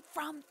coming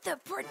from the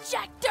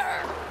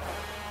projector!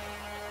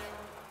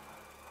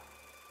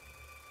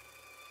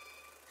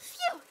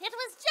 Phew, it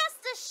was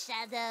just a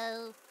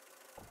shadow.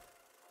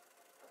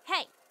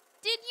 Hey,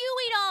 did you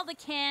eat all the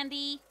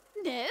candy?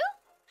 No?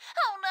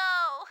 Oh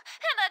no!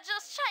 And I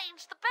just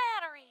changed the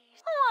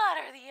batteries. What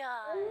are the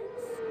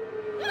odds?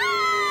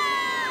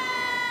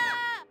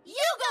 Ah!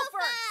 You go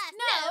first!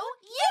 No,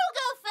 you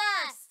go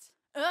first!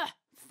 Ugh,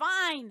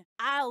 fine.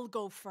 I'll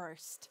go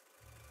first.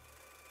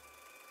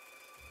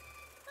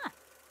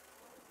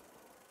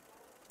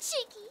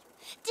 Cheeky,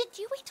 did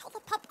you eat all the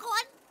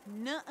popcorn?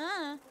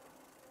 Nuh-uh.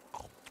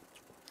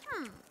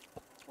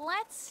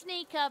 Let's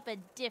sneak up a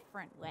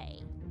different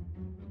way.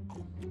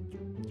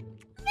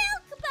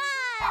 Milk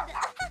bud!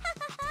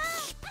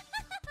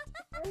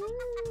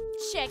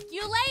 Check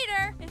you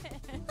later.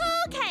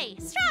 Okay,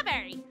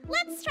 Strawberry,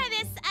 let's try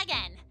this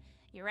again.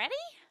 You ready?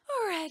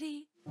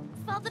 Ready.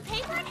 Fold the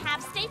paper in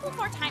half, staple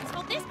 4 times,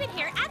 fold this bit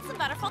here, add some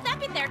butter, fold that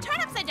bit there,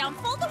 turn upside down,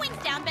 fold the wings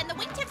down, bend the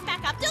wingtips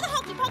back up, do the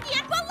hokey pokey,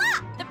 and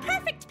voila! The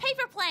perfect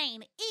paper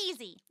plane.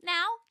 Easy.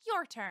 Now,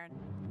 your turn.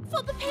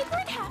 Fold the paper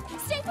in half,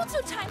 staple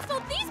 2 times,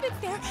 fold these bits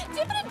there,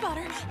 dip it in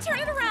butter, turn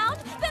it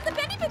around, then the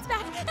bendy bits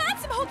back, add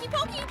some hokey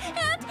pokey,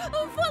 and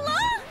voila!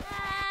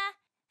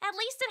 At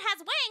least it has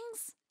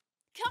wings.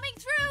 Coming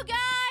through,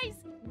 guys!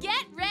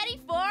 Get ready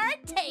for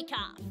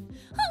takeoff.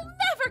 I'll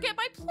never get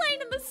my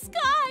plane in the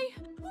sky.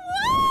 Whoa!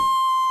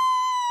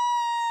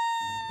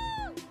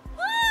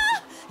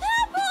 Ah!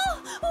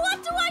 Apple!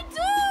 What do I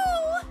do?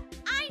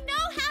 I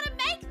know how to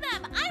make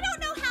them. I don't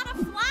know how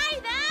to fly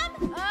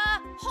them.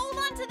 Hold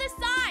on to the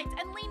sides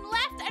and lean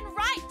left and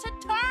right to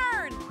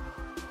turn.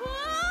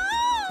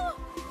 Whoa!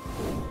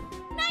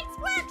 Nice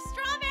work,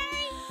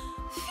 Strawberry.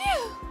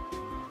 Phew!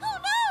 Oh no!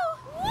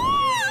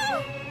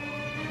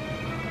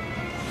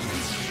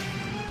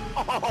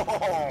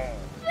 Oh,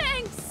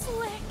 Thanks,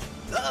 Slick.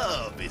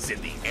 love is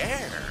in the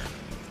air.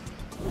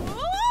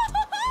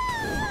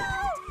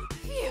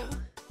 Phew.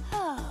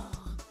 Oh.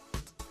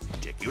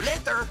 Check you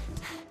later.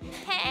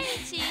 Hey,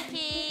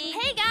 Cheeky.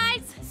 Hey,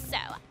 guys. So,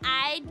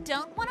 I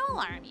don't want to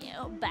alarm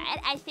you, but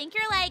I think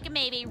you're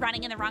maybe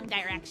running in the wrong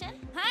direction.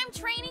 I'm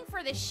training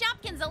for the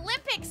Shopkins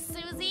Olympics,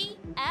 Susie.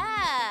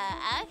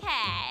 Oh,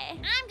 okay.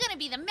 I'm gonna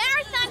be the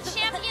marathon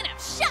champion of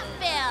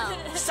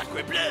Shopville.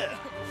 Sacre bleu.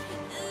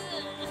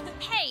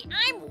 Hey,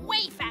 I'm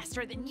way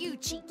faster than you,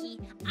 Cheeky.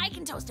 I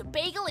can toast a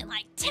bagel in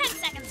 10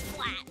 seconds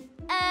flat.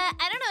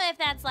 I don't know if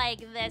that's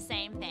the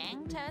same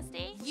thing,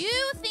 Toasty.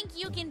 You think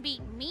you can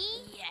beat me?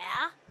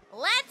 Yeah.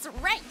 Let's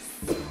race.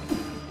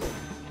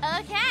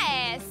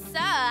 Okay, so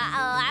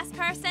last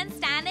person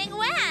standing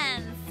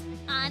wins.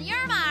 On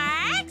your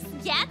marks,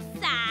 get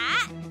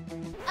set.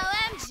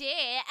 OMG,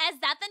 is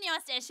that the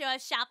newest issue of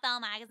Shopville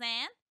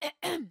magazine?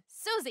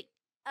 Susie.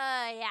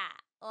 Yeah,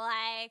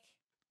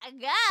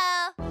 go.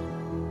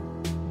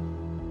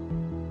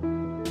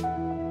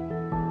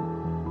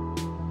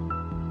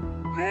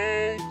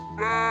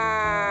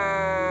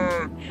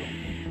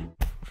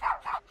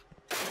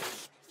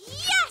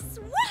 Yes!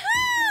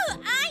 Woohoo!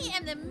 I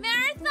am the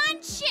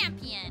marathon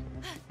champion.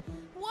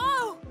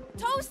 Whoa!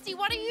 Toasty,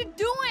 what are you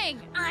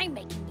doing? I'm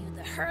making you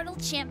the hurdle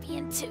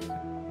champion too.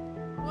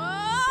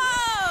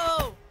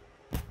 Whoa!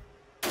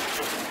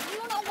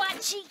 You know what,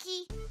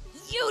 Cheeky?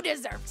 You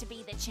deserve to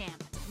be the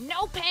champ.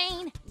 No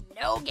pain,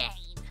 no gain.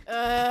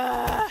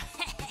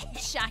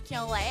 Check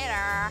you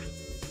later.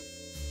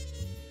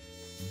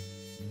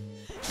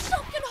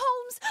 Shopkin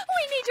Holmes,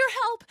 we need your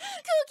help.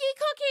 Kooky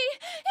Cookie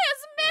is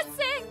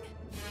missing.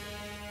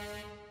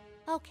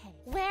 Okay,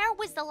 where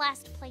was the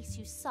last place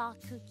you saw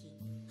Kooky?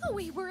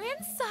 We were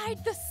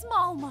inside the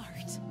small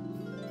mart.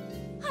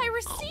 I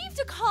received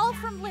a call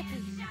from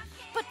Lippy,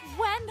 but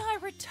when I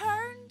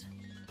returned,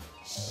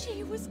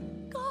 she was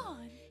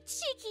gone.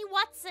 Cheeky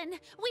Watson,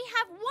 we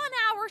have 1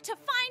 hour to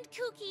find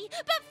Kooky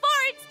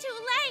before it's too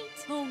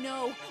late. Oh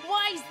no,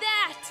 why's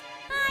that?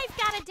 I've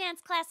got a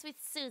dance class with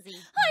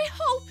Susie. I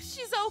hope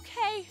she's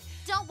okay.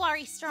 Don't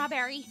worry,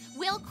 Strawberry.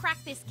 We'll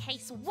crack this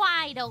case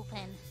wide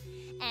open.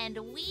 And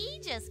we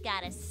just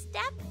got a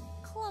step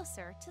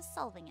closer to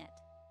solving it.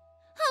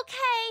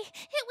 Okay,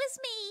 it was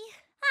me.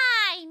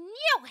 I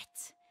knew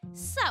it.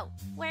 So,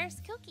 where's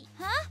Kooky?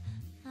 Huh?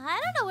 I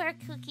don't know where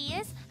Kooky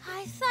is.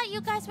 I thought you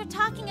guys were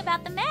talking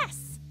about the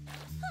mess.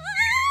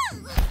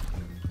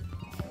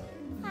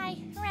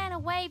 I ran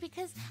away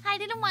because I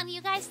didn't want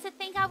you guys to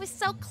think I was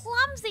so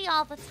clumsy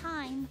all the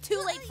time.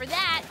 Too late for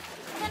that.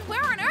 Then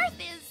where on earth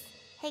is...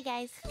 Hey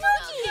guys.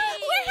 Kooky,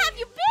 where have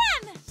you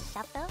been?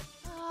 Shopville?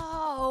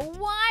 Oh,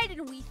 why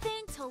didn't we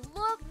think to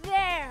look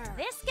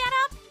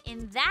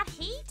In that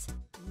heat?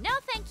 No,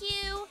 thank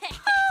you.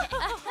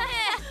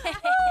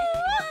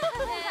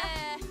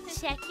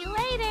 Check you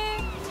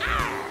later.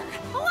 Arr!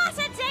 What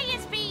a day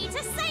it be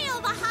to sail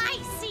the high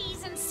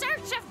seas in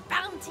search of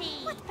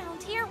bounty! What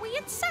bounty are we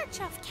in search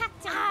of,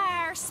 Captain?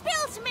 Arr,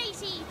 Spilt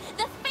Matey!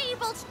 The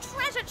fabled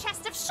treasure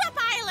chest of Shop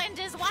Island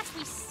is what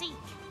we seek.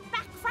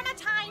 Back from a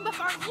time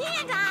before ye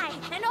and I,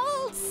 an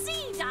old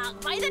sea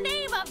dog by the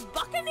name of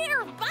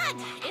Buccaneer Bud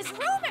is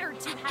rumored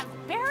to have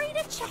buried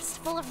a chest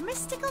full of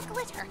mystical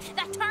glitter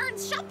that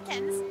turns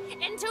Shopkins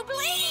into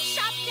bling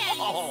Shopkins!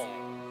 Oh.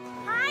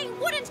 I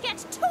wouldn't get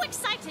too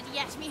excited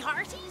yet, me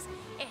hearties.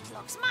 It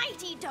looks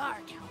mighty dark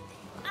out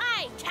there.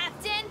 Aye,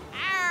 Captain.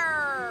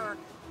 Arr!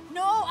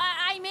 No,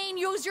 I mean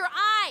use your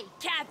eye,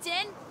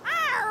 Captain.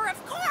 Arr,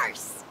 of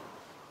course!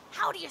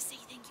 How do you say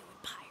thank you in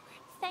pirate?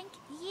 Thank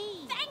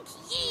ye. Thank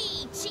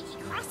ye, cheeky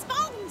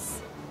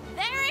crossbones!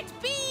 There it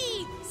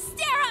be!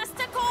 Steer us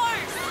to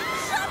course!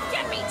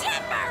 Shopkin me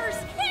timbers!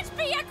 It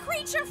be a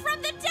creature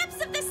from the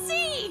depths of the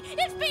sea!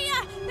 It be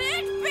a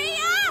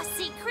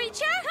Sea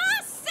creature?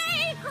 a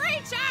sea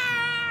creature!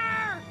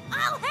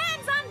 All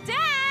hands on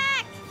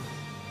deck!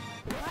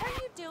 What are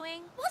you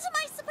doing? What am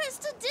I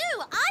supposed to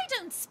do? I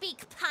don't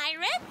speak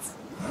pirate.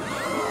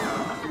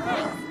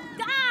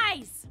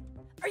 Guys!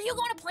 Are you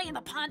going to play in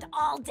the pond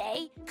all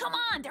day? Come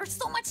on, there's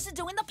so much to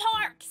do in the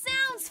park!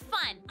 Sounds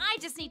fun. I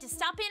just need to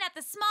stop in at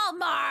the small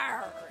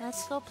bar.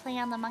 Let's go play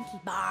on the monkey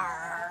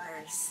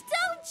Bars.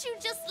 Don't you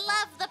just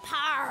love the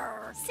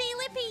par? See,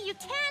 Lippy, you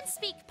can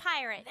speak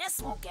pirate.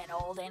 This won't get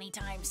old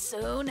anytime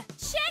soon.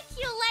 Check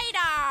you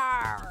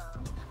later.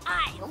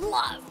 I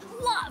love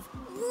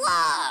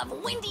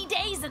windy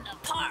days in the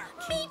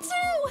park. Me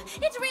too.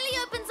 It really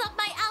opens up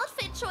my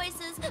outfit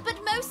choices.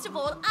 But most of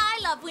all, I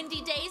love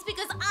windy days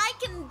because I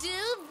can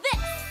do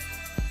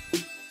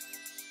this.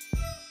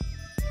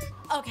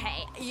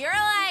 Okay, you're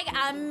like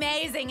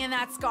amazing in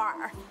that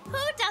scar.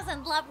 Who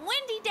doesn't love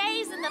windy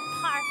days in the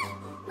park?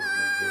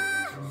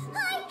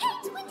 I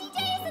hate windy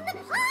days in the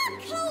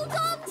park. Hold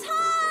on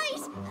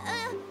tight.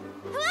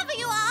 Whoever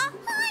you are,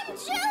 I'm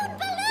June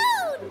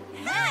Balloon.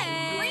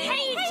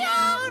 Hey,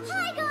 Joan.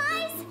 Hi,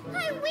 guys.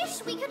 I wish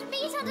we could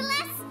meet under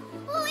less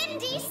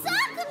windy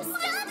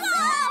circumstances.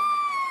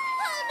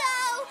 Oh no,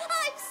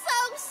 I'm so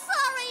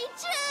sorry,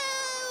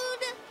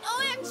 June.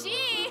 OMG,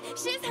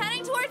 she's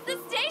heading towards the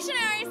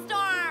stationery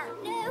store.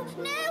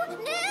 No.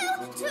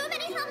 Too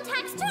many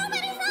thumbtacks.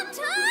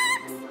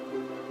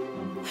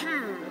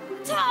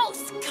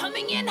 Toast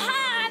coming in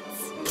hot!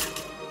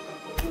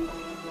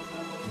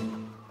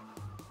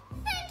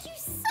 Thank you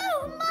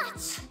so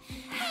much.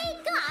 Hey,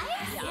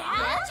 guys. Yeah? Would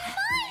you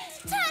mind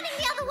turning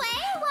the other way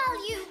while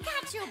you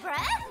catch your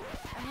breath?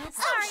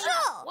 Sorry.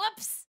 Sure.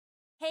 Whoops.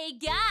 Hey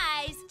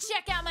guys,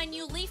 check out my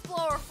new leaf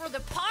blower for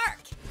the park.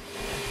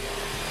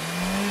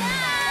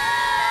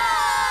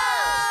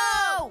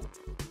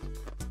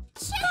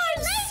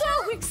 I'm so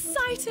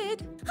excited!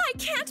 I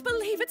can't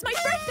believe it's my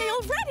birthday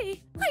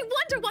already! I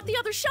wonder what the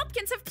other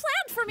Shopkins have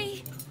planned for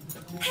me!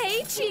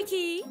 Hey,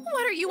 Cheeky!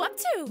 What are you up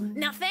to?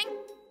 Nothing.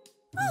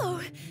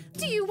 Oh,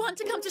 do you want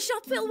to come to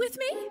Shopville with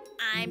me?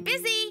 I'm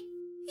busy.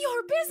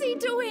 You're busy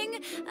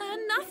doing,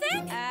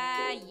 nothing?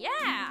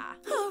 Yeah.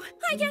 Oh,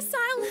 I guess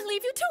I'll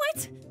leave you to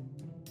it.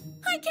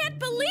 I can't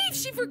believe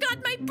she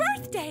forgot my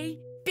birthday!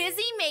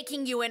 Busy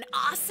making you an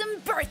awesome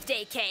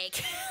birthday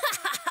cake.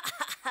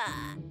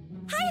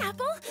 Hi,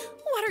 Apple.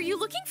 What are you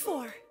looking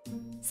for?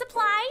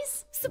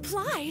 Supplies?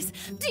 Supplies?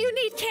 Do you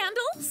need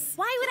candles?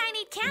 Why would I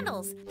need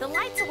candles? The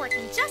lights are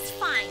working just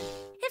fine.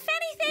 If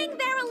anything,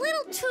 they're a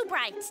little too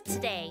bright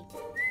today.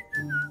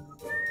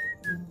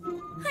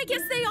 I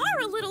guess they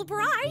are a little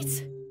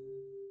bright.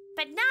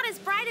 But not as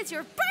bright as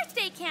your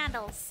birthday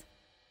candles.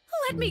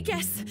 Let me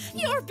guess,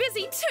 you're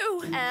busy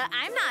too.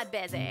 I'm not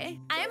busy.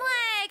 I'm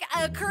like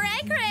a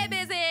cray-cray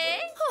busy.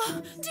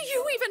 Oh, do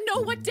you even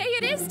know what day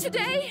it is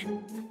today?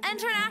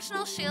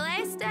 International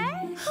Shoelace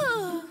Day.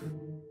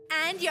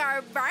 And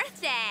your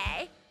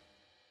birthday.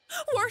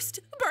 Worst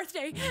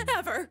birthday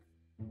ever.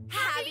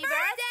 Happy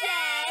birthday!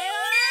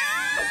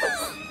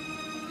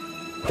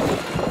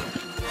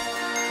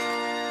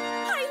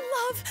 I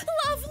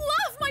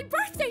love my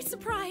birthday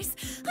surprise.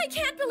 I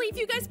can't believe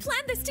you guys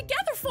planned this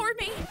together for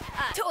me.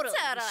 Totally.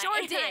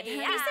 Sure did.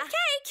 Yeah. Piece of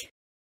cake.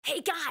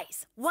 Hey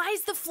guys, why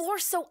is the floor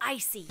so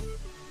icy?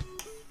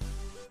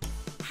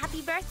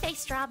 Happy birthday,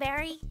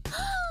 Strawberry.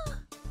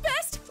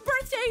 Best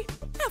birthday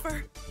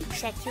ever.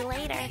 Check you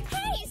later.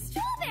 Hey,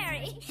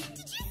 Strawberry!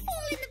 Did you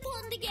fall in the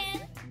pond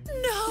again?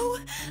 No,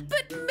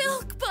 but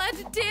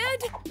Milkbud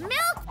did.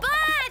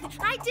 Milkbud!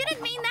 I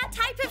didn't mean that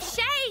type of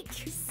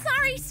shake.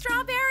 Sorry,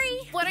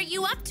 Strawberry. What are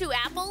you up to,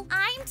 Apple?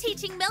 I'm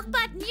teaching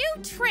Milkbud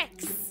new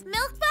tricks.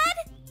 Milkbud,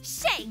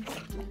 shake.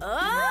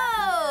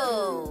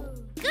 Oh!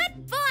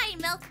 Good boy,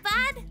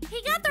 Milkbud.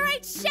 He got the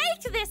right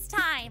shake this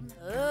time.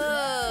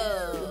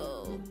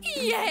 Oh!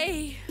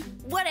 Yay!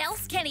 What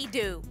else can he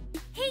do?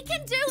 He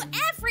can do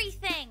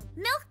everything.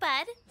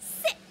 Milkbud,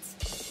 sit.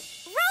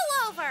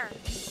 Roll over.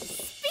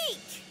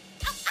 Speak.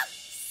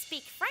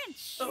 Speak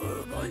French.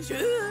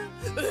 Bonjour,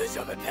 je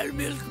m'appelle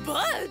Milk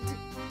Bud.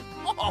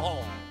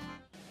 Oh.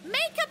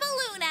 Make a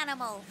balloon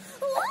animal.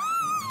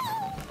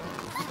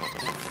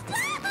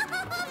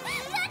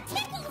 That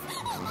tickles.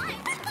 Oh my.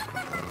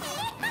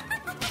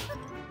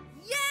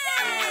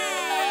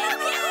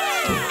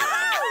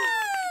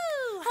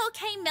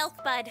 Okay, Milk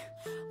Bud.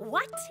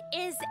 What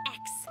is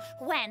X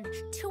when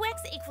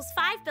 2x equals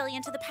 5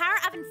 billion to the power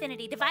of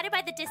infinity divided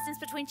by the distance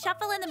between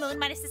Shopville and the moon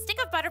minus the stick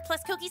of butter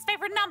plus Cookie's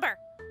favorite number?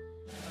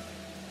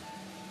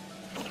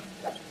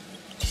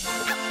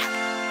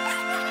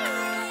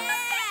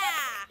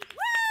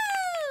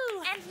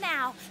 Woo! And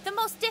now, the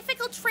most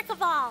difficult trick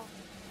of all.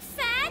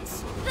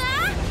 Fetch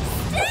the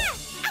stick!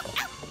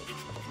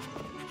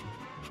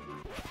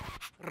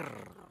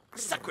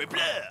 Sacre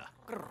bleu!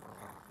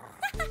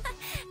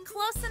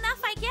 Close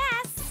enough, I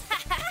guess.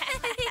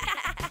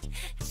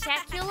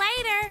 Check you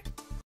later.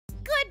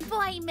 Good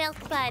boy, Milk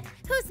Bud.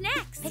 Who's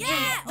next?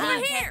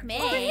 over here. Me.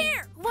 Over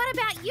here. What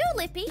about you,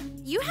 Lippy?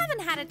 You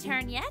haven't had a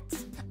turn yet.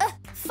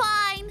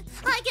 Fine.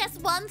 I guess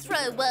one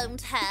throw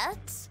won't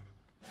hurt.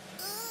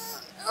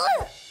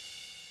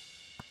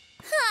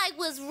 I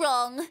was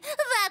wrong.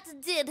 That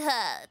did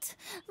hurt.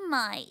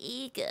 My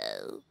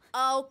ego.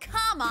 Oh,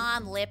 come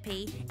on,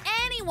 Lippy.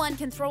 Anyone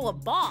can throw a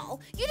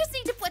ball. You just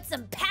need to put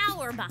some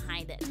power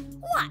behind it.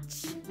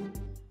 Watch.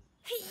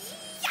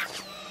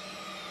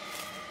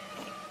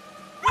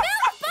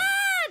 Milk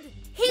Bud!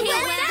 He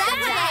went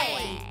that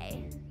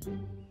way.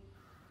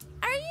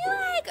 Are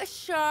you,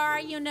 sure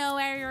you know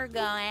where you're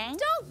going?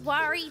 Don't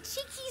worry.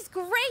 Cheeky's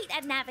great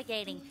at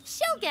navigating.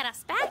 She'll get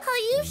us back. Are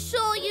you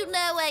sure you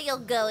know where you're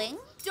going?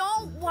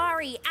 Don't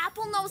worry.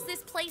 Apple knows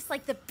this place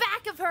like the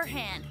back of her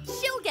hand.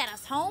 She'll get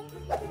us home.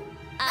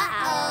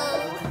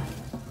 Uh-oh.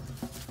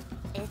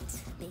 It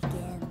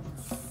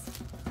begins.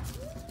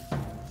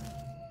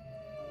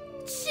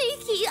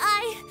 Cheeky,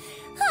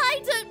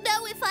 I don't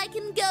know if I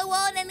can go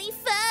on any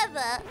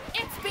further.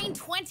 It's been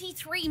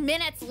 23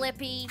 minutes,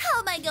 Lippy. How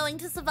am I going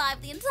to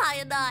survive the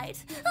entire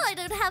night? I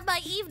don't have my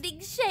evening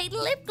shade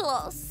lip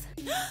gloss.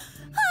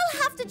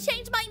 I'll have to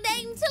change my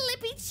name to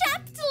Lippy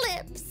Chapped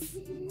Lips.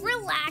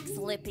 Relax,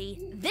 Lippy.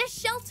 This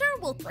shelter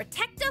will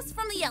protect us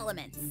from the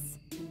elements.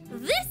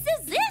 This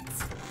is it!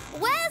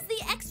 Where's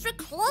the extra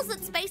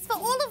closet space for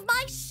all of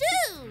my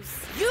shoes?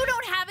 You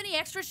don't have any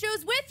extra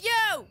shoes with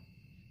you!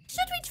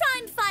 Should we try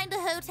and find a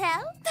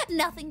hotel?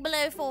 Nothing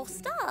below 4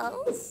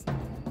 stars.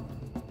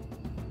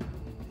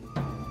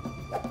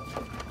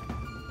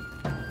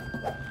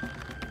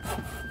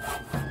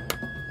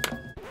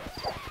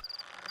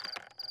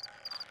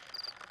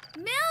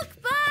 Milk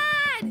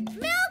Bud!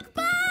 Milk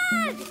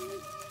Bud!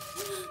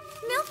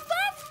 Milk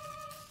Bud?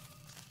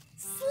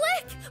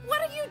 Slick,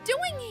 what are you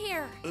doing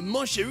here?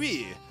 Mon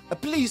chéri,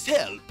 please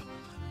help.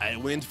 I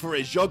went for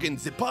a jog in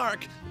the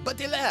park,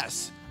 but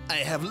alas, I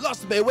have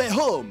lost my way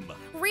home.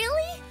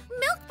 Really?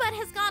 Milk Bud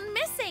has gone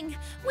missing.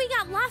 We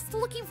got lost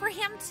looking for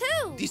him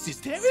too. This is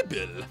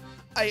terrible.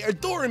 I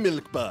adore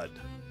Milk Bud.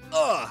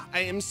 Oh, I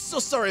am so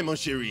sorry, mon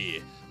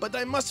chéri, but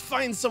I must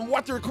find some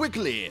water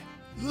quickly.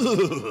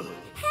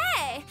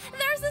 Hey,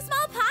 there's a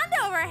small pond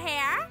over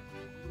here.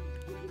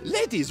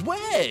 Ladies,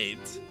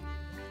 wait!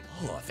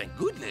 Oh, thank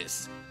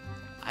goodness.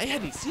 I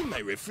hadn't seen my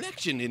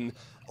reflection in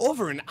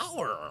over an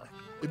hour.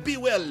 Be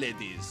well,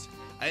 ladies.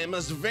 I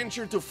must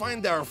venture to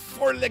find our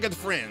four-legged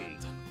friend.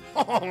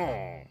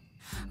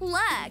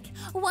 Look,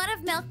 one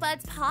of Milk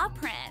Bud's paw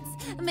prints.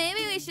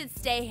 Maybe we should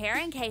stay here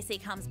in case he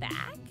comes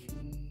back.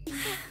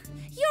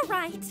 You're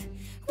right.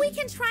 We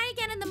can try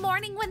again in the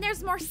morning when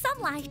there's more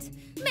sunlight.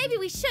 Maybe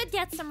we should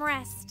get some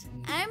rest.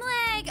 I'm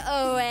like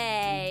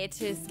way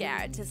too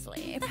scared to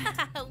sleep.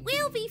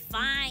 We'll be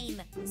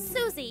fine.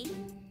 Susie,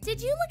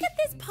 did you look at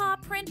this paw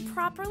print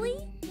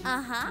properly?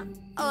 Uh-huh.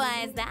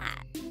 Why is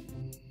that?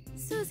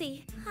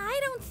 Susie, I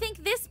don't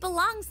think this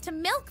belongs to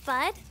Milk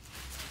Bud.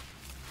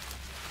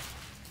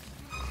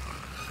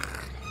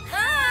 Why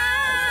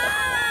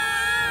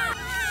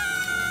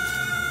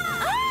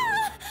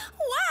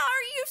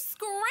are you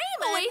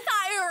screaming? We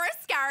thought you were a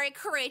scary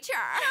creature.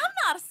 I'm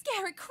not a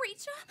scary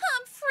creature.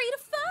 I'm Frida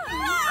Fur.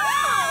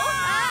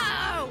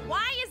 Oh,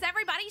 why is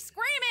everybody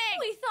screaming?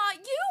 We thought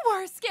you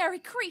were a scary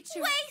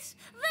creature. Wait,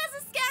 there's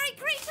a scary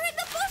creature in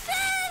the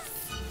bushes!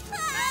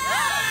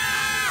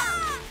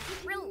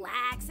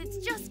 Relax, it's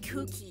just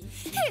Kooky.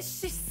 Is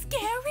she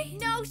scary?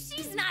 No,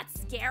 she's not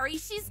scary.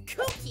 She's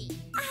Kooky.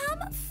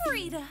 I'm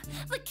Frida,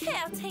 the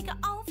caretaker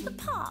of the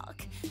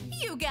park.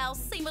 You gals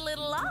seem a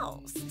little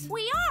lost.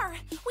 We are.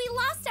 We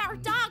lost our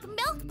dog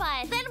Milk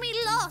Bud. Then we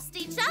lost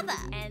each other.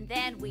 And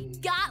then we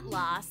got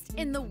lost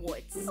in the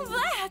woods.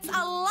 That's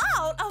a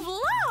lot of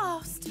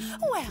lost.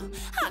 Well,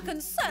 I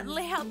can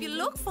certainly help you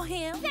look for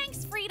him.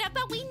 Thanks, Frida,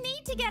 but we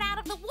need to get out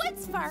of the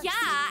woods first.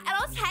 Yeah,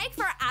 it'll take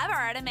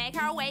forever to make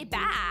our way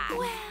back.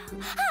 Well,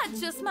 I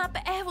just might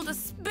be able to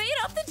speed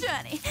up the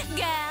journey,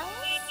 gals.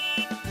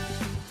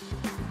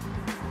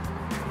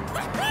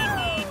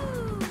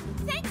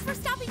 Thanks for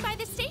stopping by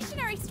the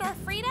stationery store,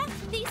 Frida.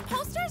 These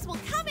posters will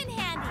come in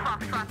handy. candy.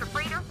 Foxtrot to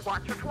Frida,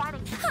 watch your 20.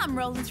 I'm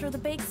rolling through the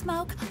big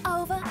smoke.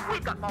 Over.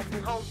 We've got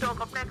multiple holes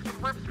dug up next to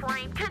Cliff's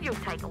frame. Can you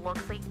take a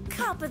look-see?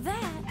 Copy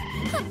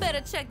that. I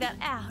better check that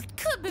out.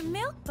 Could be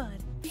Milk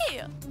Bud.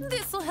 Here,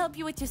 this'll help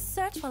you with your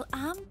search while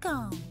I'm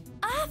gone.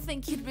 I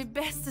think it'd be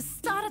best to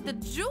start at the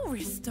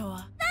jewelry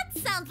store. That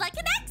sounds like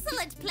an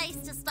excellent place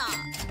to start.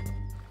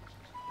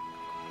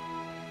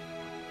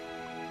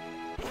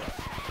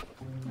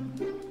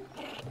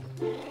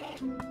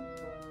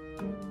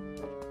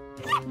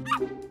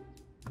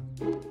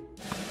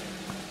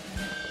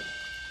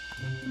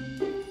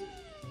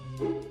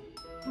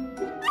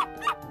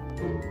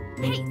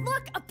 Hey,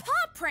 look, a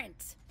paw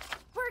print.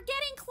 We're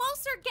getting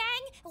closer,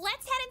 gang.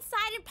 Let's head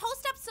inside and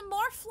post up some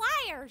more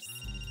flyers.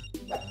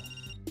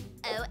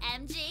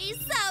 OMG,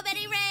 so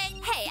many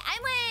rings. Hey,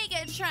 I'm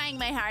like trying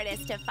my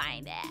hardest to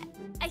find it.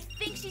 I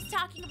think she's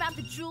talking about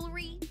the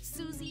jewelry,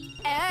 Susie.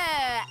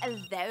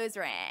 Those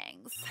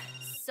rings.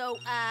 So,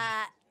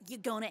 you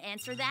gonna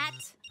answer that?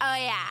 Oh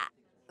yeah,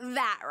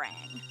 that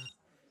ring.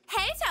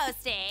 Hey,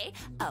 Toasty.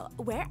 Oh,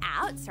 we're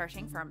out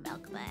searching for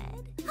Milk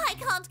Bud. I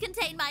can't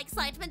contain my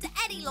excitement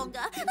any longer.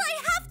 I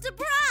have to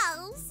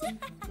browse.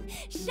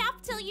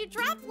 Shop till you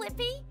drop,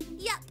 Lippy.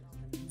 Yup.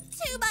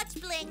 Too much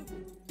bling.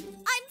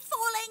 I'm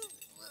falling.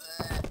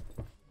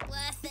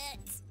 Worth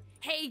it.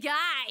 Hey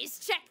guys,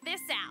 check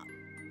this out.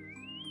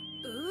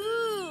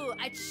 Ooh,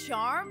 a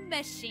charm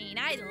machine.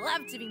 I'd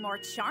love to be more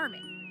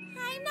charming.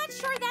 I'm not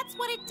sure that's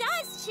what it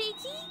does,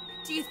 Cheeky.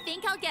 Do you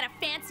think I'll get a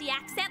fancy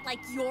accent like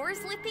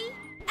yours, Lippy?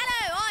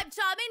 Hello, I'm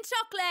Charming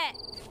Chocolate.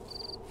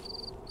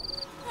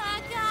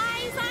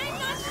 Guys, I'm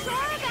not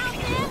sure about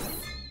this.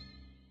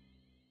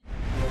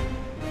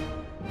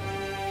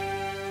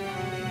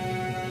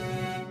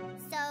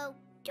 So,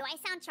 do I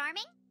sound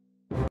charming?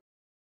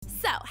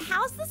 So,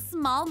 how's the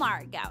small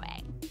mart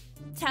going?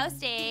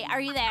 Toasty,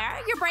 are you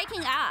there? You're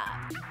breaking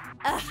up.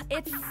 Ugh,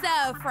 it's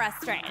so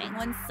frustrating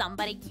when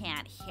somebody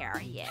can't hear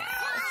you.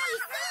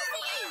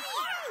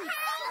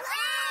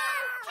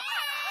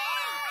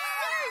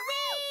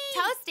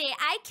 Toasty,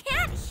 I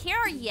can't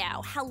hear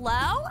you.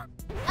 Hello?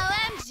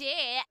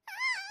 OMG.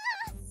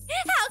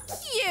 How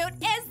cute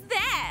is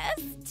this?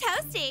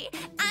 Toasty,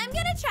 I'm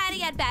gonna try to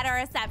get better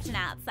reception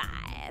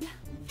outside.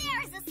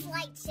 There's a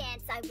slight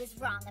chance I was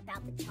wrong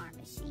about the charm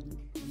machine.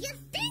 You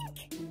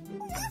think?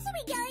 What are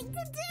we going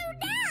to do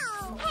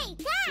now? Hey,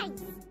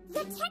 guys!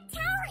 The tech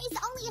tower is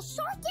only a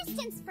short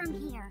distance from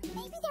here.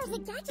 Maybe there's a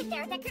gadget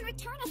there that can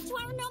return us to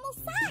our normal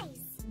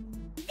size.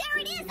 There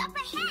it is, up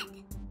ahead!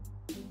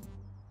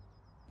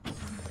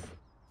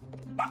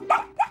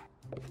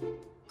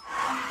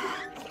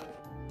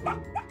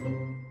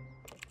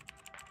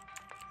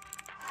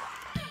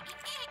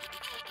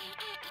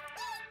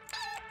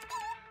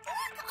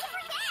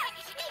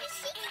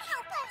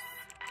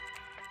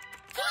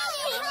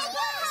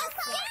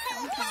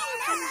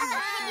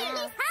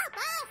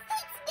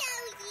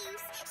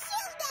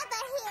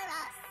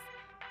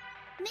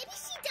 Maybe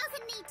she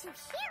doesn't need to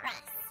hear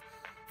us.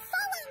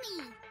 Follow me.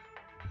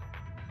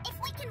 If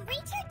we can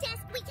reach her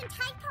desk, we can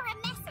type her a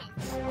message.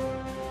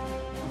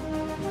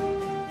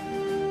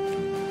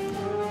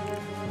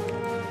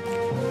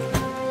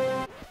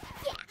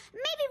 Yeah,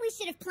 maybe we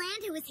should have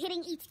planned who was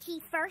hitting each key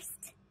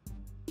first.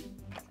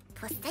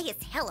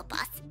 Please help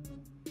us.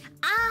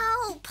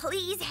 Oh,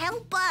 please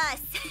help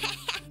us.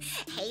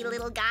 Hey,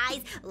 little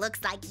guys,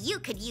 looks like you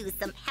could use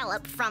some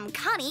help from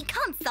Connie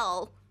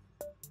Console.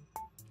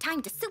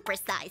 Time to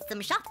supersize some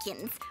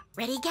Shopkins.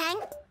 Ready,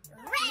 gang?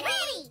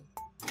 Ready!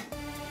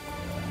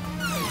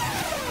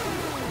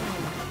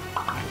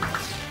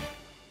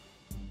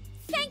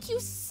 Thank you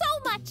so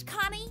much,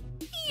 Connie.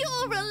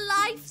 You're a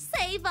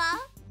lifesaver.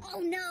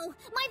 Oh no,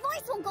 my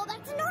voice won't go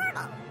back to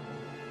normal.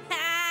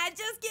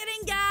 Just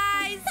kidding,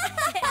 guys.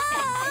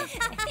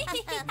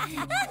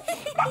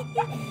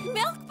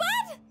 Milk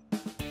Bud?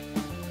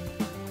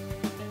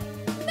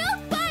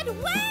 Milk Bud,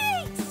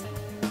 wait!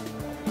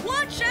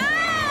 Watch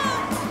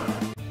out!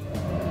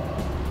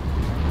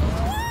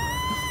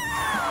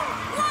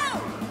 Whoa!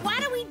 What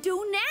do we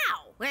do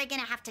now? We're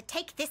gonna have to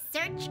take this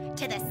search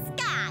to the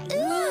sky.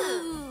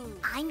 Ooh.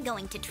 I'm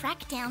going to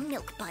track down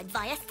Milk Bud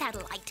via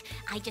satellite.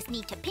 I just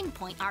need to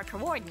pinpoint our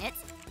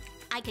coordinates.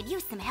 I could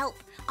use some help.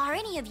 Are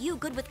any of you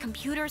good with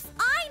computers?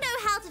 I know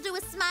how to do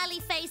a smiley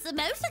face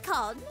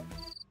emoticon.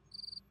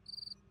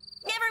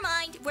 Never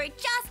mind, we're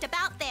just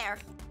about there.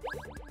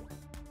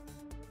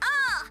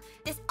 Ah,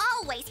 this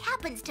always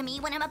happens to me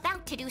when I'm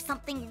about to do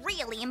something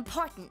really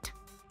important.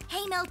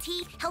 Hey,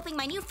 Melty, helping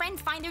my new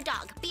friends find their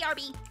dog.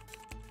 BRB.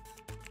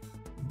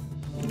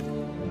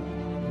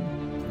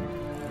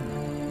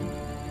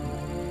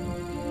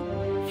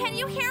 Can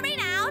you hear me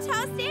now,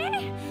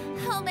 Toasty?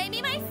 Oh,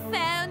 maybe my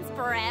phone's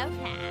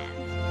broken.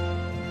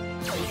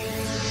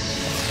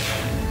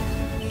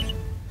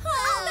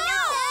 Oh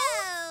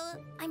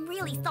no! I'm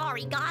really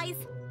sorry, guys.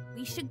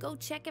 We should go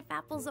check if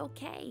Apple's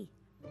okay.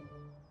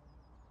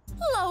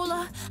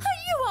 Lola, are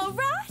you all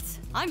right?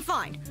 I'm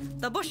fine.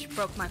 The bush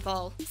broke my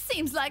fall.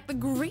 Seems like the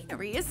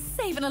greenery is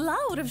saving a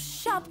load of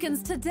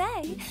Shopkins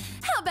today.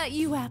 How about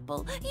you,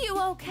 Apple? You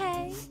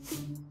okay?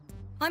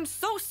 I'm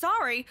so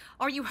sorry.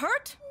 Are you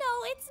hurt?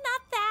 No, it's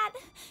not that.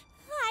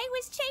 I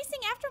was chasing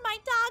after my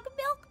dog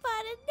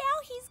Milkbud, and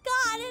now he's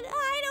gone, and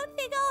I don't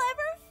think I'll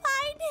ever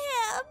find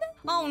him.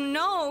 Oh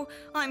no,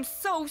 I'm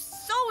so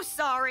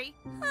sorry.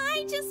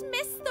 I just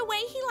miss the way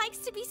he likes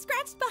to be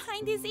scratched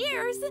behind his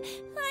ears.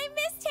 I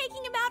miss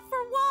taking him out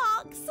for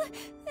walks,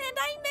 and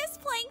I miss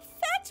playing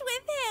fetch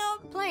with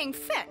him. Playing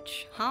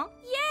fetch, huh?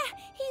 Yeah,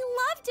 he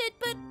loved it,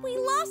 but we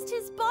lost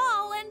his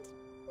ball, and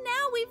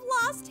now we've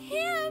lost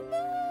him.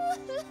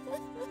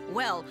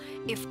 Well,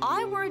 if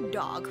I were a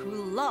dog who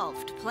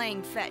loved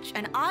playing fetch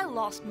and I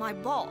lost my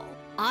ball,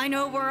 I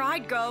know where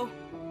I'd go.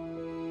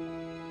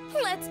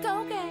 Let's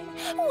go, gang.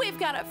 We've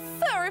got a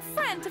furry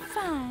friend to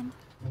find.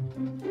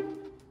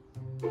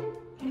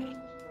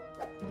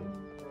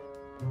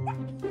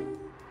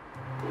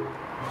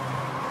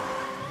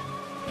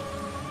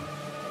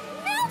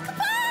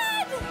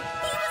 Milkbud!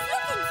 He was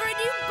looking for a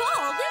new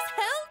ball this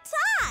whole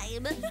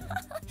time.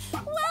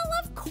 Well,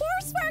 of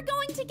course we're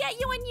going to get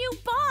you a new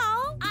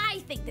ball. I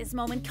think this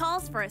moment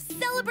calls for a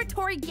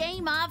celebratory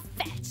game of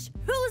fetch.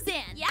 Who's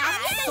in? Yeah,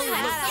 Absolutely.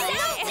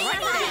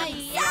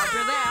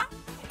 After that.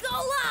 Go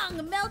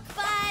along,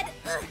 Milkbud.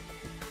 Ugh.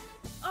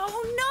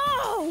 Oh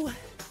no!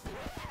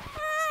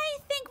 I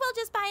think we'll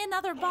just buy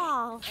another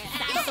ball.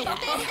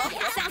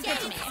 Sounds good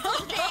to me.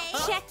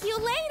 Check you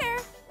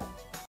later.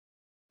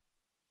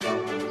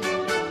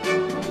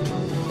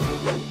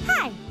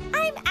 Hi,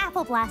 I'm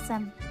Apple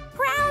Blossom,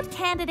 proud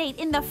candidate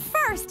in the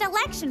first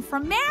election for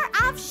Mayor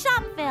of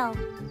Shopville.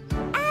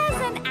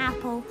 As an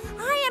apple,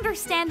 I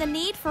understand the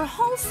need for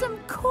wholesome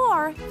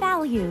core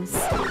values.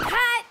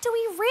 Pat, do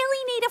we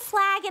really need a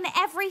flag in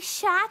every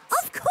shot?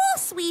 Of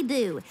course we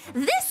do.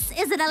 This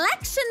is an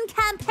election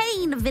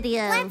campaign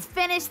video. Let's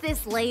finish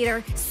this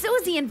later.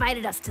 Susie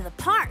invited us to the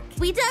park.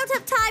 We don't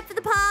have time for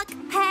the park.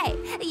 Hey,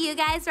 you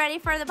guys ready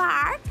for the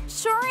park?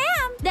 Sure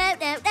am. No.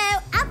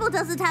 Apple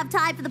doesn't have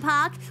time for the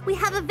park. We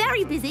have a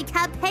very busy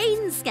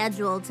campaign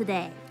schedule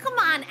today. Come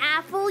on,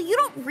 Apple. You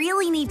don't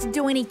really need to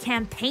do any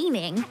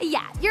campaigning.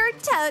 Yeah, your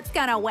toad's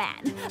gonna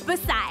win.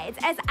 Besides,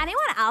 is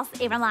anyone else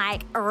even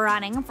like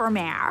running for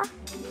mayor?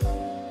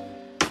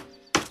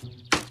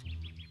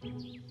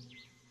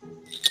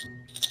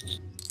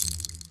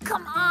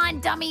 Come on,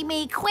 dummy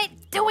me. Quit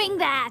doing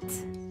that.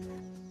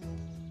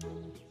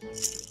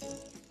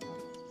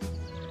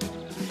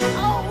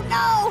 Oh,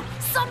 no.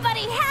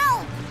 Somebody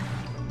help.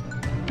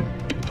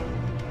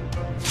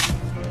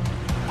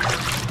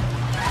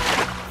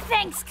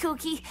 Thanks,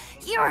 Kooky.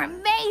 You're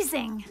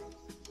amazing.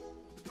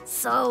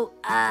 So,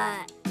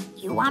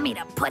 you want me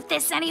to put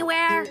this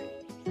anywhere?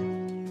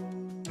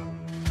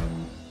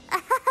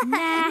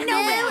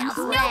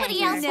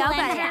 Nobody else will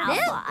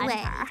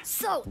enter.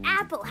 So,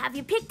 Apple, have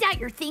you picked out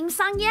your theme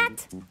song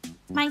yet?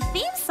 My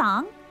theme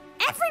song?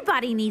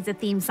 Everybody needs a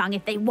theme song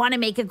if they want to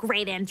make a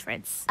great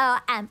entrance.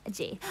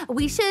 OMG.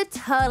 We should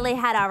totally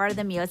head over to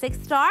the music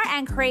store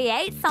and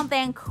create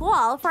something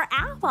cool for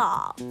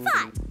Apple.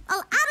 Fine. I'll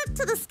add it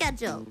to the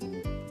schedule.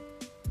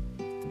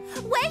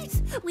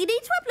 Wait! We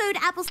need to upload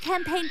Apple's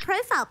campaign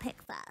profile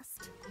pic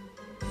first.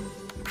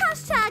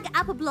 Hashtag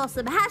Apple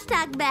Blossom,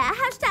 hashtag Mayor,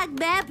 hashtag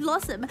Mayor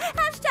Blossom,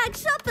 hashtag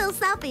Shopville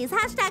selfies,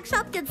 hashtag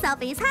Shopkins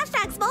selfies,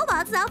 hashtag Small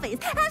Mart selfies,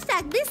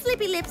 hashtag Miss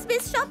Lippy Lips,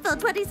 Miss Shopville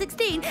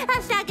 2016,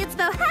 hashtag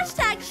Inspo,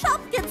 hashtag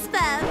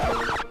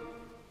Shopkinspo.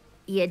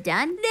 You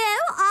done? No,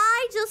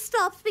 I just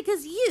stopped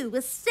because you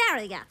were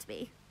staring at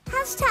me.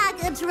 Hashtag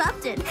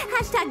interrupted,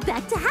 hashtag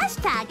back to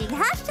hashtagging,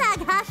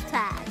 hashtag.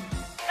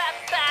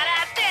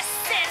 This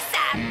is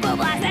Apple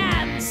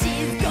Blossom.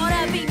 She's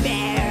gonna be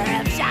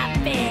mayor of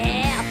Shopville.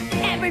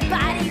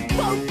 Everybody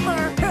vote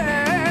for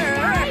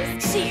her.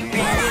 She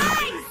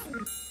really is.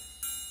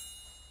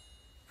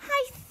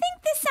 I think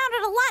this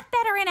sounded a lot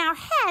better in our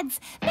heads.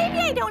 Maybe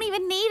I don't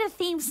even need a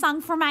theme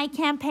song for my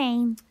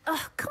campaign.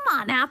 Come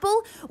on,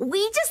 Apple.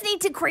 We just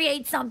need to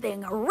create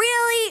something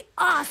really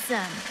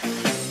awesome.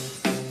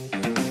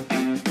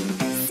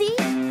 See?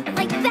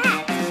 Like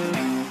that.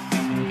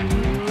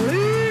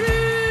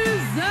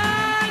 Ladies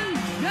and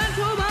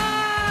gentlemen,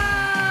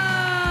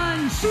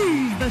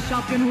 she's the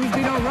Shopkin who's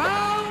been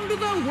around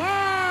the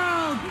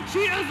world.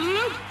 She has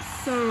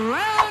loops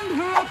around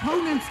her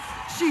opponents.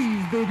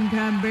 She's been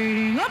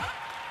campaigning up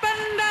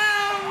and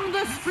down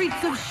the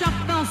streets of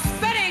Shopville,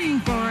 spinning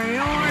for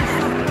your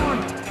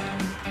support.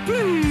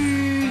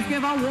 Please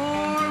give a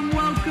warm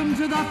welcome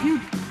to the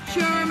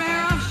future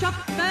mayor of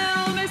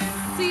Shopville, Miss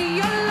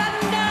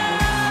Yolanda.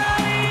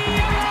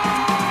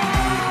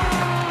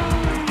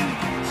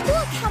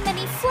 Look how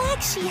many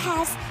flags she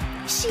has.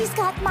 She's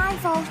got my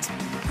vote.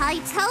 I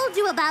told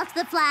you about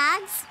the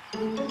flags.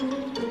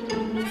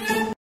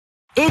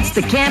 It's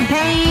the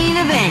campaign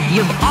event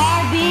you've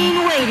all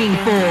been waiting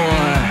for.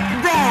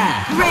 The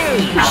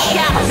Great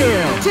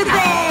Shopville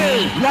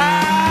today,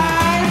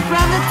 live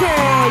from the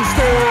toy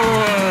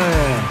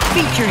store.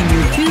 Featuring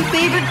your two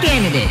favorite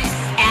candidates,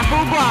 Apple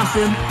Apple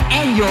Blossom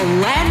and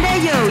Yolanda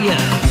Yo-Yo.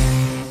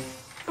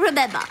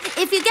 Remember,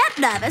 if you get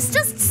nervous,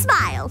 just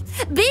smile.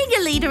 Being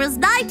a leader is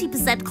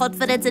 90%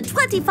 confidence and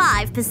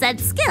 25%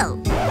 skill.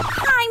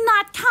 I'm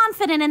not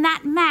confident in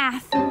that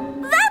math.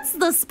 That's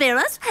the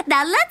spirit.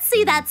 Now let's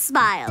see that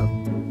smile.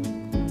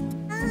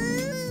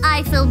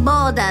 I feel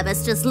more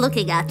nervous just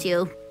looking at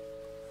you.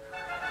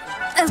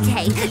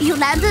 Okay,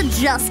 Yolanda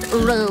just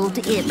rolled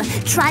in.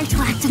 Try to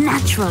act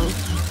natural.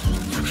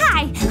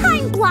 Hi,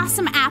 I'm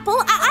Blossom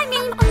Apple.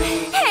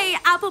 Hey,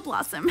 Apple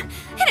Blossom.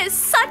 It is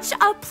such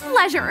a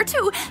pleasure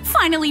to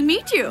finally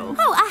meet you.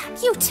 Oh,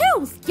 you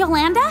too,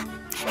 Yolanda.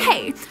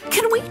 Hey,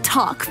 can we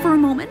talk for a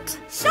moment?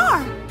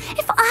 Sure.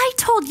 If I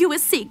told you a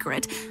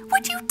secret,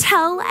 would you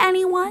tell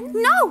anyone?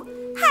 No,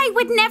 I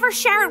would never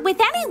share it with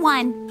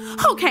anyone.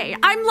 Okay,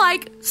 I'm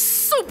like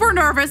super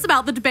nervous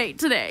about the debate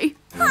today.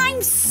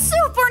 I'm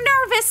super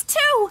nervous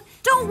too.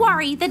 Don't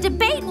worry, the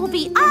debate will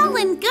be all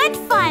in good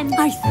fun.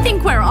 I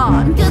think we're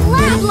on. Good luck.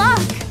 Good luck.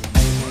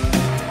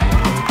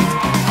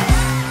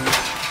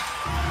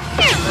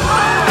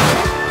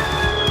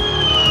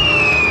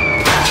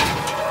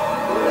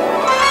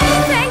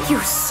 Thank you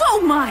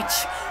so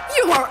much.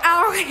 You are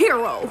our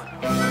hero.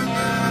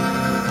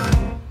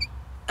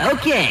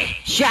 Okay,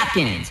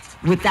 Shopkins,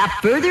 without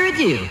further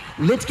ado,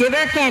 let's give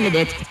our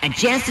candidates a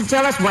chance to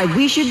tell us why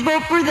we should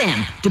vote for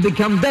them to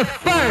become the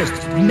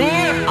first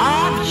mayor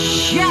of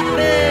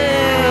Shopville.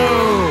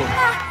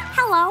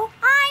 Hello,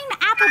 I'm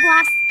Apple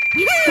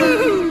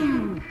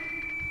Blossom.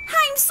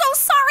 I'm so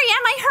sorry,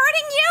 am I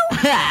hurting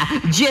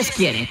you? Just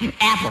kidding.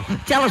 Apple,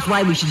 tell us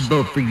why we should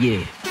vote for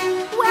you.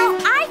 Well,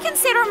 I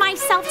consider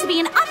myself to be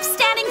an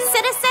upstanding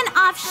citizen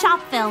of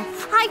Shopville.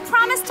 I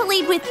promise to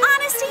lead with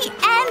honesty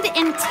and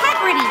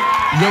integrity.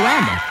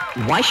 Yolanda,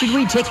 why should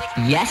we tick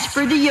yes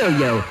for the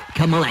yo-yo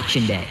come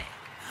election day?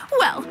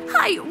 Well,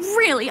 I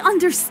really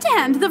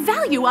understand the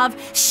value of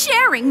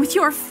sharing with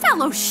your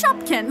fellow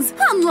Shopkins,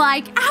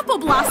 unlike Apple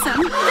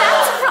Blossom.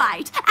 That's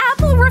right,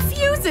 Apple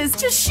refuses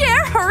to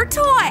share her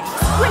toys.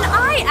 When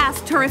I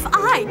asked her if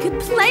I could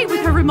play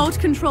with her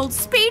remote-controlled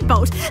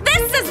speedboat,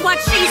 this is what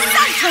she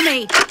said to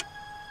me.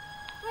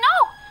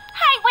 No,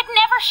 I would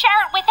never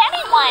share it with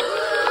anyone.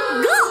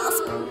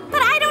 Gasp!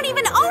 But I don't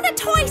even own a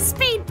toy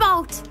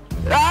speedboat.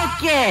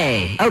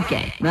 Okay.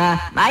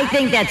 I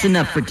think that's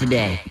enough for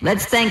today.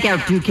 Let's thank our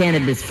two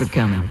candidates for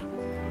coming.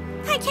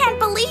 I can't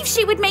believe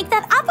she would make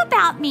that up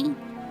about me.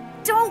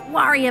 Don't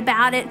worry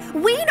about it.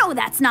 We know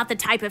that's not the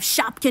type of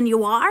Shopkin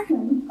you are.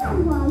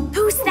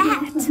 Who's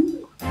that?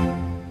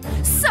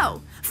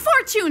 So,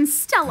 Fortune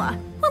Stella,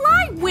 will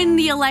I win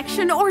the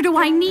election or do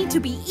I need to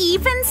be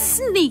even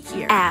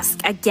sneakier?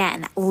 Ask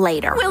again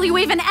later. Will you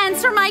even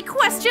answer my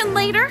question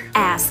later?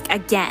 Ask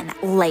again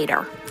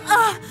later.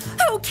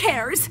 Who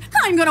cares?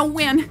 I'm gonna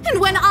win. And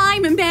when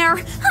I'm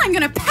mayor, I'm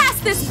gonna pass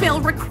this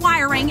bill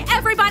requiring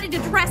everybody to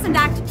dress and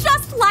act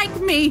just like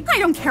me. I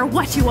don't care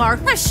what you are.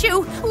 A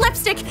shoe,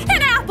 lipstick,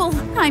 an apple.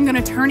 I'm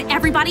gonna turn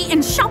everybody in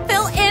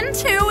Shopville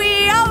into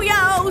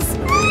yo-yos.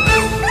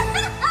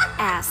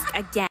 Ask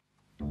again.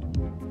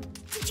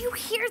 Did you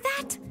hear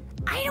that?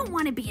 I don't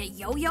want to be a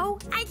yo-yo.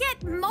 I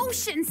get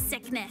motion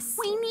sickness.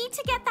 We need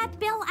to get that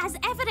bill as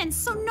evidence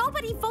so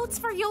nobody votes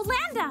for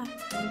Yolanda.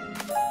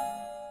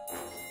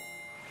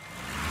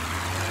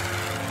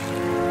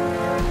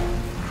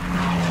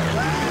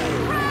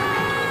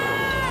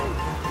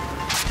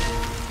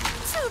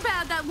 Too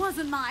bad that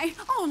wasn't my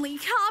only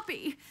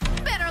copy.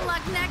 Better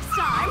luck next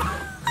time.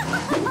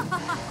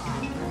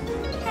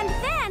 And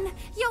then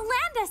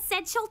Yolanda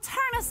said she'll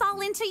turn us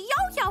all into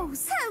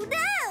yo-yos. Oh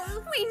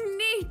no! We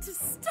need to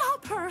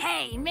stop her.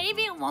 Hey,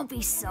 maybe it won't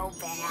be so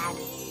bad.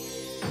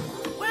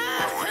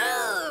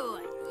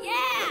 Woohoo!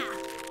 Yeah!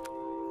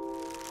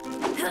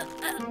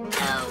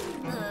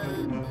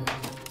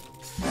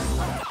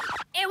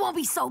 It won't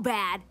be so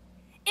bad.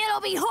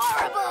 It'll be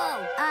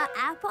horrible!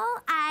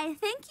 Apple, I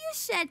think you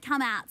should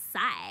come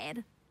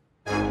outside.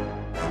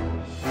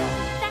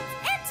 That's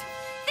it!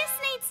 This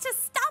needs to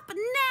stop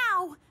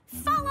now!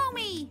 Follow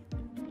me!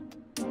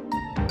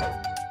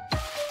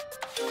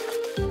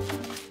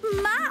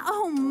 My,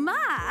 oh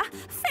my!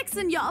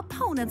 Fixing your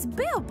opponent's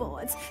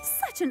billboards.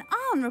 Such an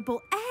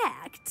honorable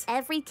act.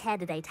 Every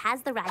candidate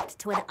has the right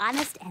to an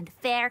honest and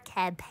fair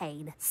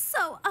campaign.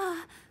 So,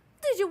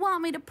 did you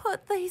want me to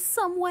put these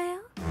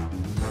somewhere?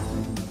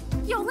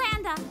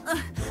 Yolanda,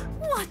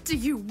 what do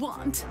you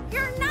want?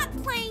 You're not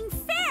playing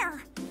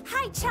fair.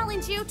 I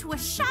challenge you to a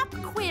shop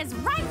quiz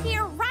right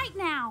here, right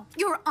now.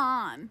 You're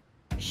on.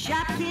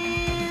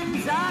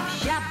 Shopkins of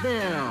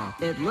Shopville.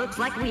 It looks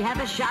like we have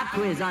a shop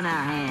quiz on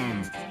our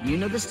hands. You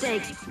know the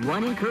stakes.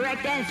 One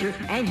incorrect answer,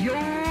 and you're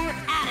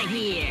out of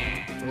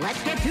here.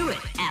 Let's get to it.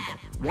 Apple,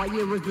 what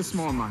year was the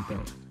small mark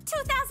built?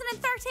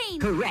 2013.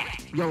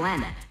 Correct.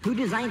 Yolanda, who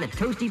designed the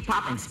Toasty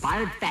Pop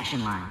inspired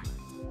fashion line?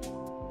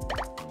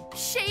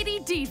 Shady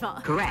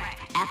Diva. Correct.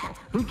 Apple,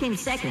 who came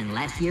second in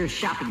last year's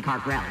shopping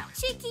cart rally?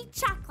 Cheeky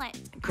Chocolate.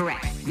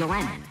 Correct.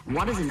 Yolanda,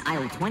 what is in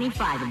aisle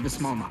 25 of the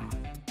small mark?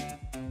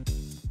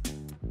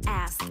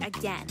 Ask Ask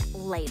again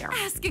later.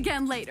 Ask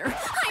again later.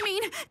 I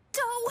mean,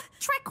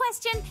 Trick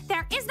question.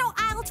 There is no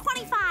aisle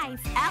 25.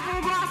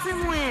 Apple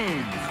Blossom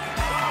wins.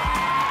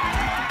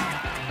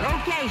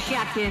 Okay,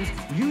 Shopkins,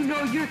 you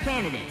know your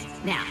candidates.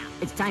 Now,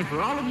 it's time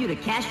for all of you to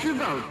cast your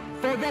vote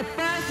for the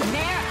first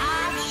mayor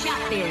of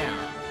Shopville.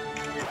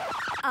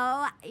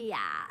 Oh, yeah.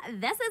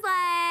 This is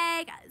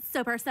like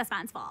super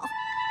suspenseful.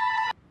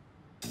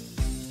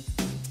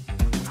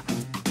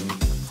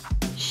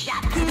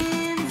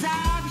 Shopkins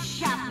of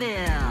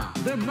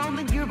Shopville. The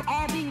moment you've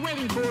all been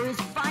waiting for is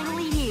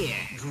finally here.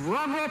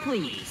 Drum roll,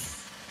 please.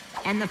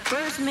 And the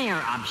first mayor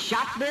of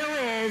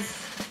Shopville is...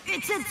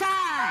 It's a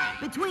tie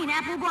between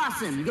Apple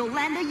Blossom,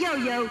 Yolanda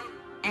Yo-Yo,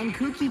 and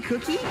Kooky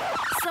Cookie.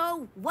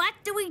 So, what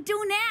do we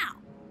do now?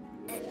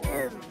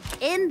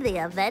 In the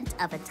event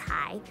of a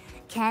tie,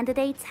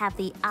 candidates have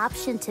the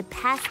option to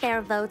pass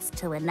their votes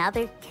to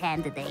another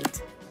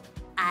candidate.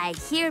 I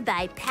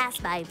hereby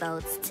pass my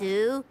votes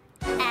to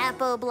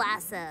Apple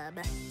Blossom.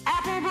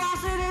 Apple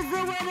Blossom is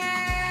the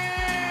winner!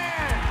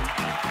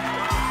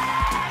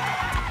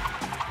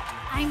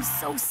 I'm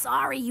so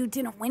sorry you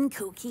didn't win,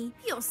 Kooky.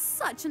 You're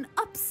such an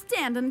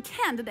upstanding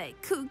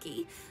candidate,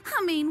 Kooky.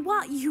 I mean,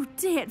 what you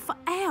did for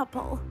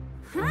Apple.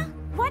 Huh?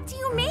 What do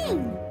you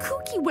mean?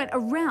 Kooky went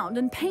around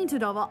and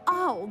painted over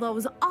all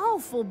those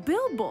awful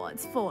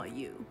billboards for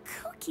you.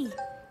 Kooky,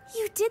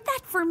 you did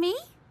that for me?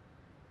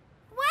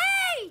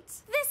 Wait!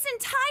 This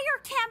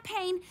entire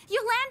campaign,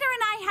 Yolanda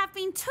and I have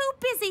been too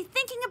busy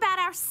thinking about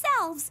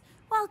ourselves,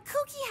 while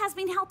Kooky has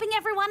been helping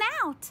everyone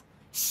out.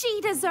 She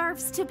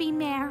deserves to be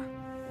mayor.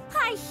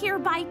 I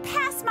hereby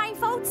pass my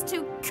votes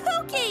to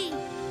Kooky!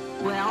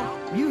 Well,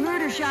 you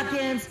heard her,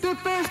 Shopkins. The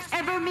first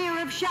ever mayor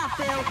of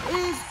Shopville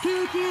is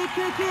Kooky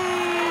Cookie!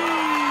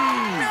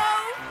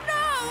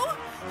 No!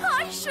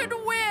 I should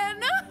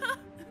win!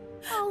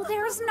 Oh,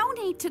 there's no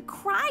need to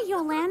cry,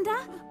 Yolanda.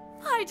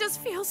 I just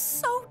feel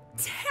so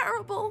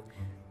terrible.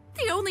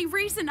 The only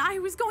reason I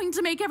was going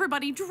to make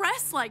everybody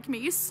dress like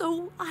me is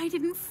so I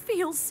didn't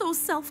feel so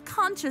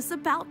self-conscious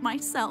about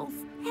myself.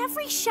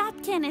 Every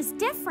Shopkin is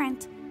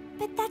different,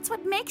 but that's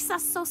what makes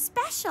us so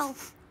special.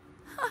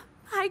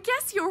 I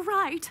guess you're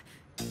right.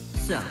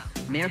 So,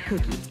 Mayor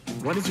Cookie,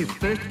 what is your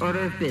first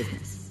order of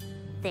business?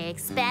 The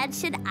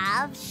expansion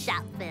of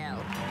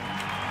Shopville.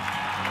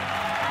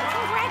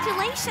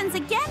 Congratulations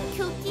again,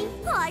 Kooky.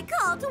 I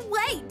can't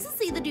wait to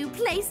see the new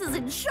places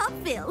in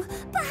Shopville.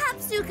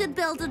 Perhaps you could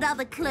build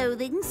another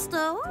clothing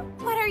store?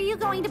 What are you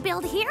going to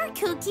build here,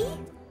 Kooky?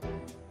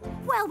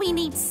 Well, we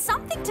need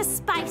something to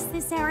spice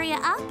this area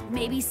up.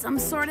 Maybe some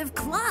sort of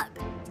club.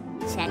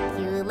 Check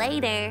you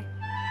later.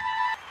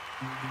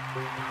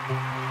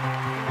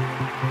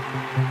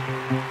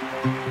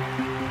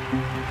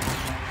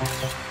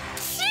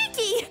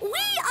 Cheeky!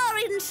 We are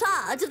in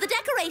charge of the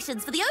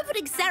decorations for the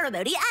opening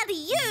ceremony, and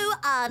you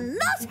are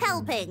not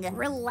helping.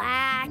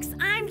 Relax.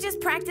 I'm just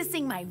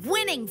practicing my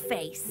winning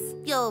face.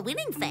 Your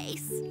winning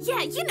face?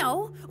 Yeah, you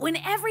know, when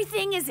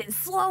everything is in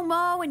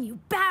slow-mo and you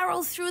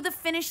barrel through the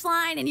finish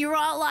line and you're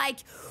all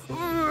like...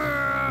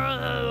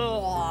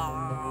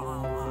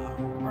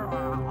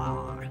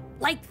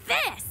 like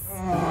this.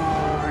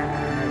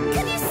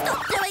 Can you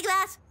stop doing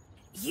that?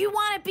 You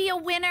want to be a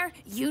winner,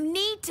 you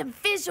need to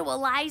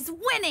visualize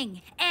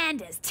winning.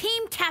 And as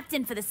team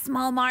captain for the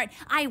Small Mart,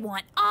 I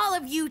want all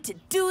of you to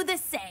do the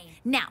same.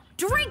 Now,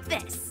 drink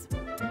this.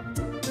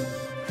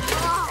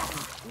 Oh,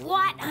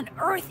 what on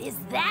earth is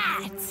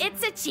that?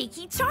 It's a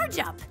cheeky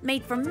charge-up,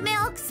 made from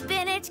milk,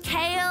 spinach,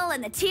 kale,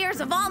 and the tears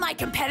of all my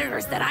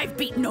competitors that I've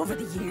beaten over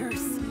the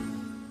years.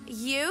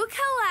 You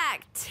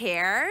collect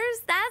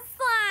tears? That's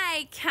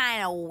like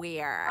kind of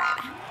weird.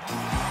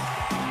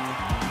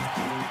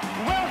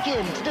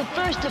 Welcome to the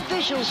first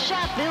official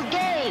Shopville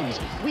Games.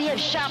 We have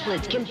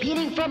shoplets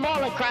competing from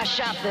all across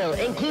Shopville,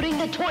 including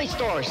the toy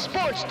store,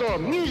 sports store,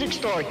 music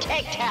store,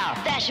 tech tower,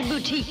 fashion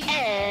boutique,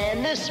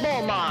 and the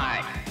Small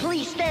Mart.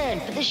 Please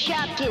stand for the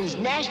Shopkins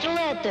National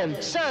Anthem,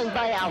 sung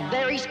by our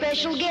very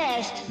special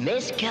guest,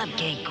 Miss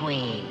Cupcake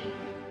Queen.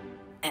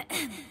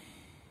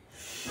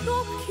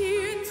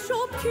 Shopkins,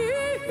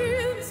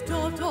 Shopkins,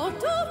 da da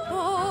da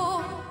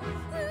da.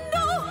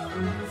 No,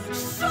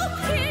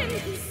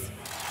 Shopkins.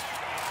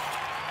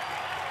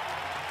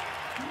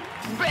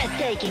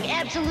 Breathtaking,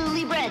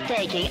 absolutely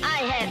breathtaking. I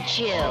have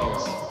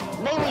chills.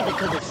 Mainly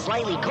because it's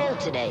slightly cold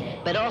today,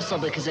 but also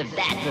because of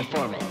that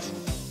performance.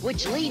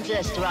 Which leads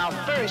us to our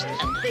first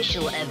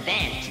official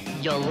event,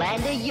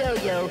 Yolanda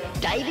Yo-Yo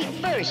diving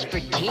first for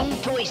Team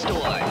Toy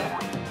Store.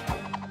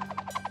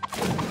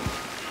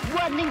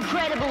 What an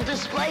incredible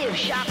display of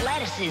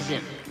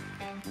shopleticism.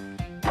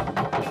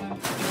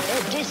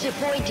 A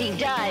disappointing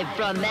dive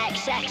from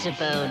Max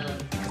Saxophone.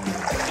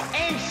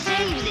 And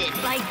saves it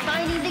by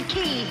finding the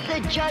key the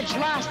judge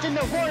lost in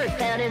the water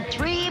fountain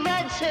 3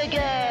 months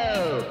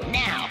ago.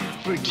 Now,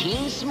 for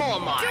Team Small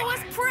Mart. Do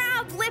us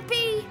proud,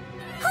 Lippy.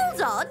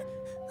 Hold on.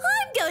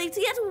 I'm going to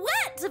get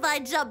wet if I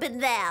jump in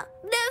there.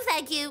 No,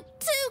 thank you.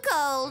 Too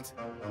cold.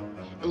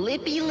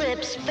 Lippy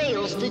Lips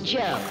fails to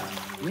jump.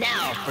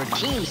 Now for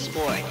Team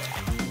Sport.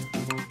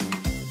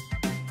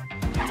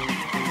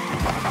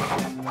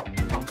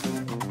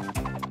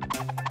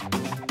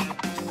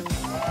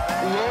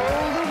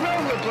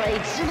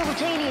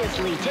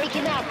 simultaneously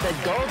taking out the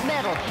gold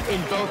medal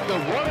in both the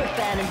water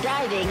fountain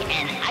diving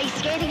and ice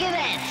skating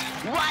events.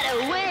 What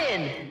a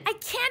win! I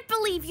can't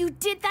believe you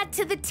did that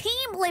to the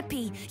team,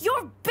 Lippy.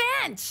 You're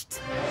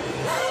benched.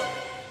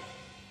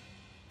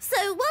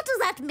 So what does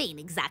that mean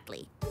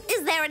exactly?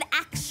 Is there an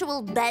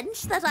actual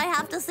bench that I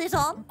have to sit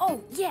on?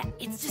 Oh, yeah,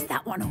 it's just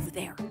that one over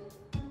there.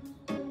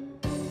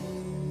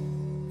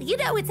 You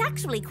know, it's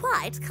actually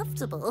quite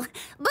comfortable,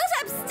 but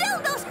I'm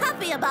still not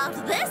happy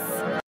about this.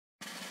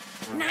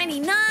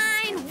 99,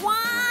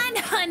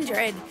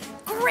 100.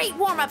 Great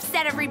warm-up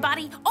set,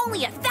 everybody.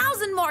 Only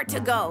 1,000 more to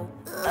go.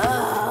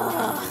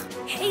 Ugh.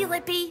 Hey,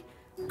 Lippy.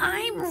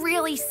 I'm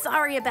really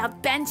sorry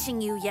about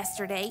benching you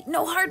yesterday.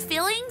 No hard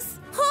feelings?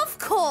 Of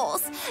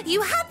course.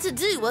 You had to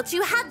do what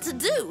you had to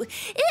do.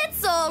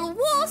 It's all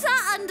water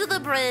under the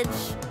bridge.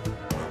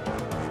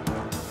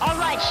 All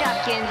right,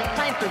 Shopkins,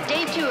 time for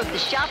day 2 of the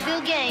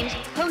Shopville Games,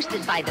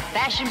 hosted by the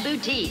Fashion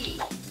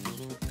Boutique.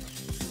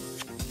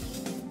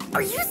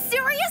 Are you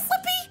serious,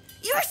 Lippy?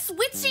 You're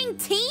switching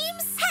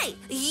teams? Hey,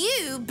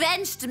 you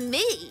benched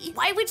me.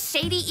 Why would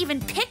Shady even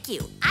pick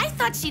you? I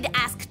thought she'd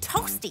ask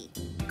Toasty.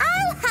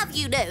 I'll have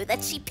you know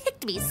that she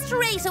picked me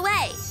straight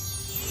away.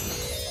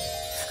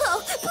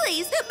 Oh,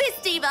 please, Miss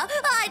Diva,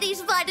 I need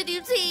to find a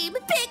new team.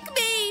 Pick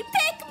me,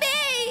 pick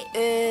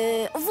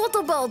me. What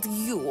about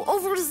you?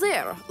 Over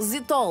there, the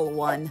tall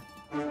one.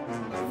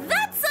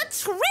 That's a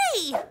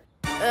tree.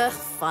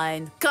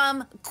 Fine.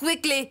 Come,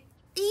 quickly.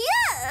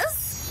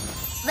 Yes.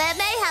 There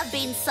may have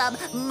been some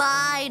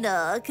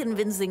minor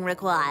convincing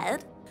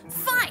required.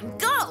 Fine,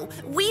 go.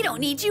 We don't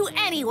need you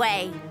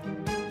anyway.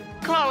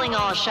 Calling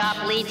all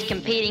shop leads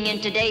competing in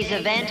today's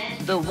event,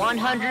 the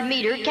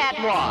 100-meter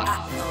catwalk.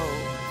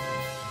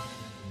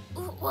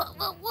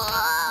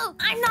 Whoa.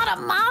 I'm not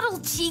a model,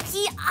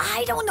 Cheeky.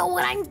 I don't know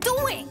what I'm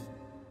doing.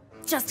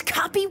 Just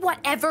copy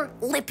whatever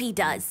Lippy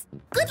does.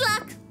 Good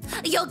luck.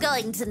 You're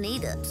going to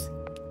need it.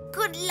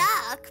 Good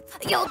luck.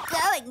 You're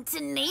going to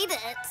need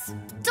it.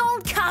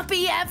 Don't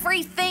copy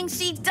everything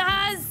she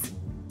does.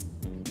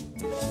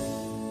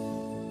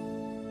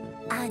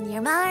 On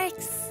your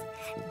marks,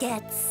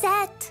 get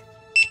set.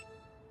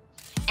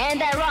 And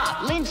they're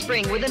off.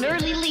 Lindspring with an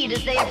early lead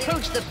as they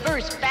approach the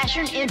first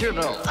fashion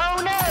interval.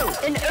 Oh no!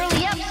 An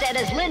early upset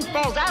as Lynn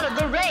falls out of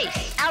the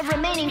race. Our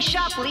remaining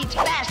shop leads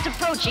fast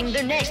approaching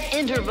their next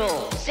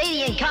interval.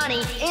 Sadie and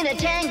Connie in a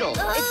tangle.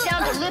 It's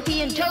down to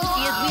Lippy and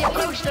Toasty as we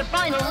approach the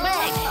final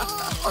leg.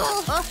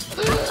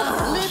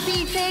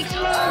 Lippy takes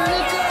long to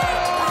go!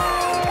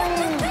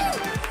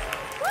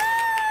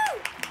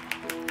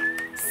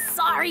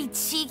 Sorry,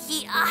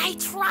 Cheeky. I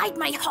tried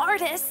my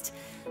hardest.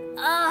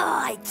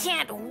 I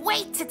can't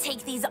wait to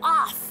take these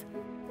off.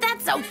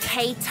 That's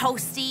okay,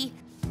 Toasty.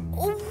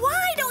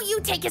 Why don't you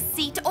take a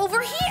seat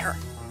over here?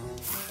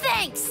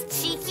 Thanks,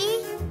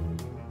 Cheeky.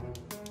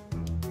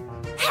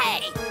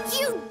 Hey,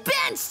 you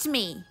benched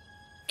me.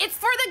 It's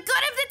for the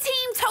good of the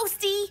team,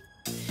 Toasty.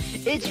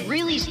 It's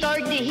really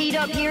starting to heat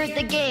up here at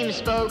the games,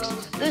 folks.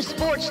 The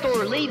sports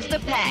store leads the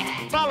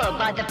pack, followed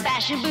by the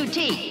fashion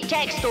boutique,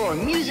 tech store,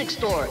 music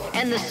store,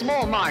 and the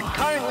small mart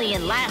currently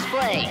in last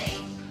place.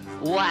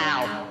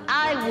 Wow,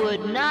 I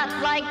would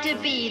not like to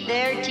be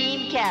their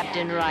team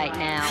captain right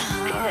now.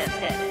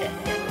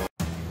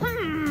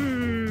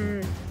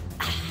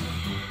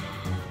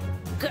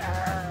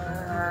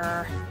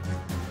 Grrr.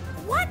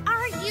 What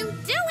are you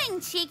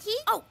doing, Cheeky?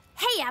 Oh,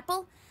 hey,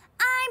 Apple.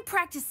 I'm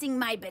practicing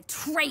my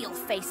betrayal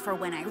face for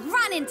when I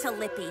run into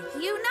Lippy.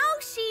 You know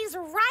she's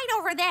right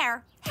over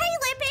there. Hey,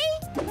 Lippy!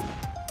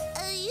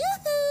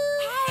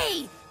 Yoo-hoo!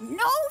 Hey,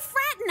 no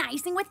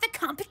fraternizing with the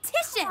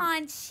competition. Come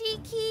on,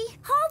 Cheeky.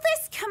 All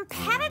this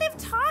competitive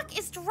talk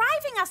is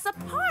driving us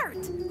apart.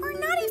 We're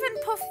not even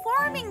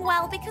performing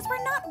well because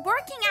we're not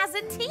working as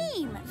a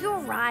team. You're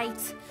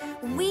right.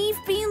 We've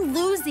been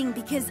losing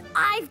because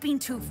I've been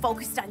too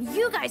focused on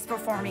you guys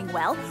performing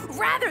well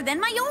rather than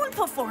my own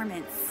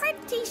performance.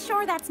 Pretty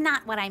sure that's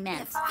not what I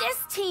meant. If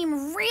this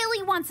team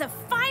really wants a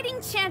fighting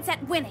chance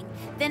at winning,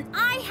 then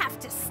I have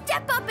to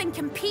step up and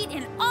compete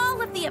in all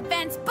of the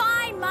events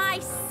by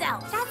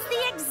myself. That's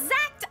the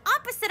exact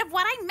opposite of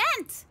what I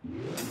meant.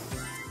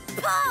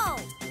 Pull!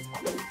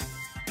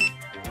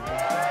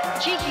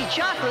 Cheeky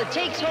Chocolate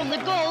takes home the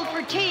gold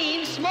for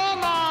Team Small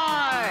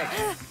Mart.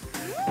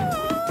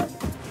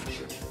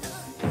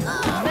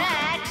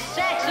 Max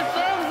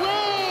Saxophone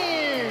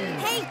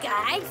wins. Hey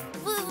guys,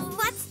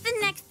 what's the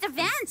next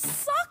event?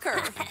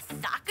 Soccer.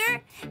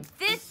 Soccer?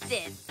 This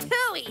is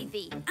too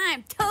easy.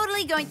 I'm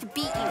totally going to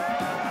beat you.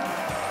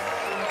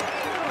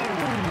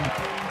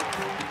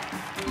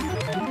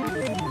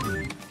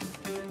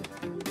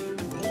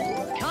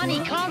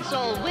 Connie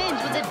Console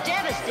wins with a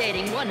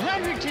devastating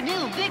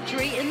 100-0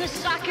 victory in the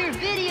soccer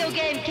video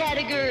game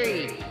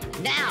category.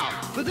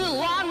 Now, for the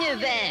long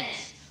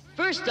events.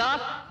 First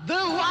off, the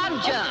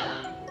long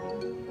jump.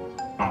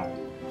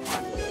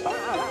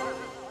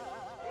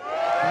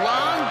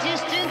 Long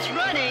distance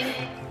running.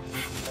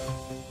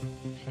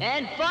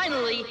 And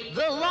finally,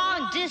 the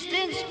long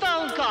distance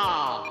phone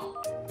call.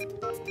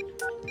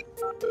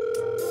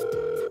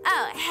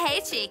 Oh, Hey,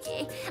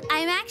 Cheeky.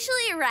 I'm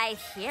actually right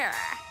here.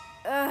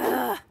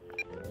 Ugh.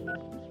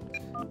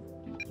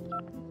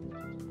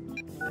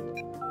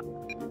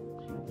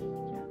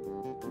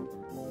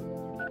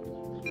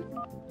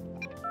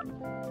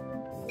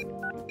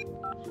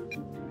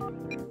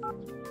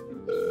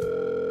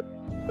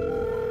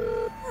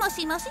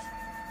 Mushy, mushy.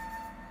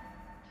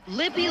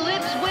 Lippy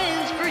Lips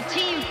wins for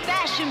Team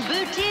Fashion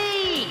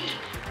Boutique.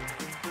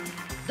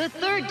 The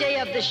third day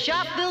of the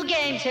Shopville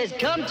Games has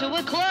come to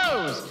a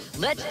close.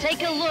 Let's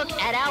take a look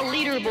at our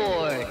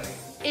leaderboard.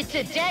 It's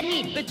a dead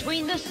heat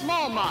between the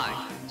Small Mart,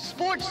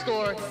 Sports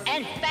Store,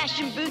 and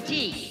Fashion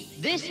Boutique.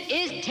 This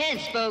is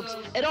tense, folks.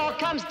 It all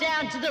comes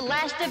down to the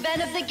last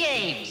event of the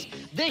games,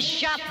 the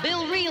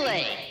Shopville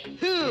Relay.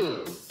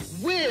 Who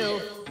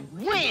will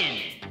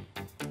win?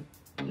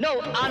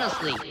 No,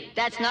 honestly,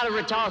 that's not a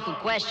rhetorical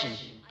question.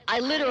 I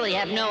literally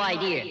have no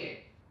idea.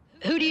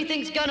 Who do you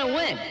think's gonna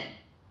win?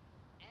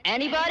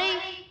 Anybody?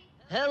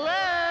 Hello?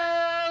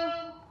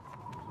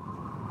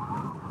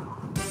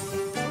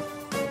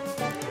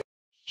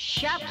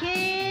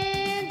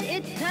 Shopkins,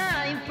 it's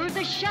time for the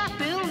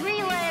Shopville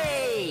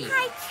Relay.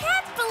 I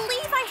can't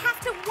believe I have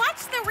to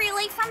watch the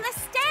relay from the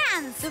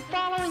stands. The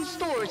following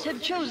stores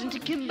have chosen to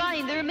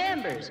combine their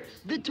members.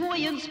 The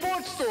Toy and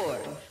Sports Store,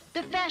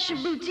 the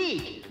Fashion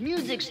Boutique,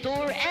 Music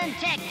Store, and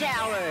Tech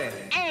Tower.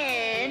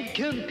 And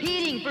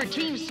competing for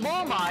Team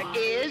Small Mart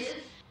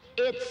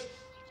it's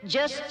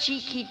just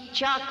cheeky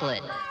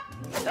chocolate.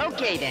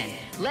 Okay then,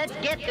 let's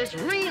get this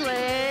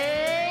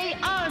relay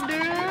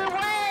underway!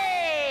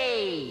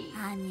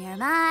 On your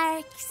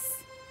marks,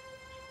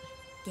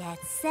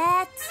 get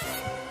set.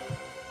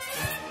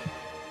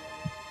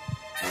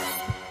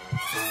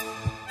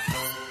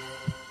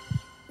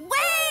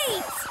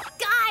 Wait!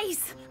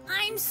 Guys,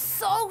 I'm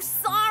so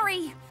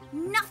sorry.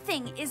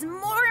 Nothing is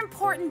more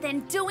important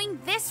than doing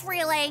this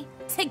relay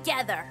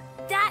together.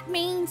 That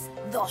means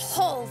the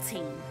whole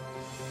team.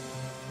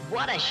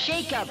 What a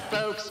shake-up,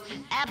 folks!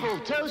 Apple,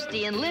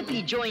 Toasty, and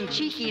Lippy join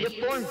Cheeky to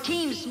form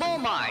Team Small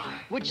Mart,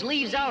 which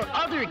leaves our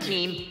other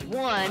team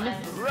one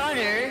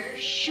runner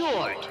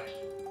short.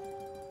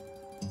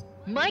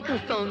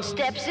 Microphone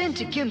steps in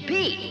to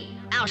compete.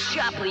 Our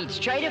shop leads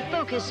try to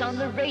focus on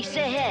the race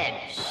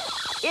ahead.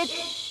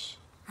 It's...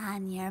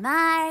 On your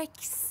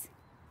marks,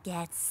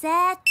 get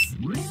set.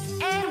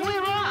 And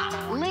we're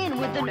off! Lynn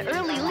with an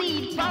early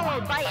lead,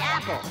 followed by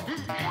Apple.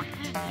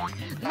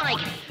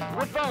 Mike,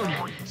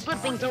 Raphone,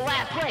 slipping to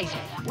last place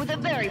with a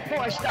very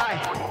poor start.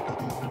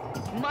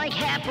 Mike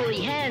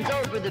happily hands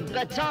over the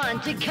baton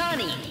to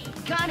Connie.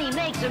 Connie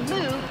makes a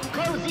move,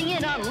 closing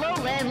in on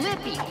Lola and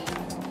Lippy.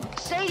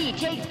 Sadie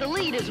takes the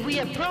lead as we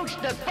approach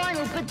the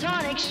final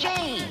baton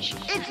exchange.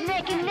 It's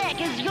neck and neck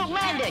as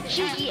Yolanda,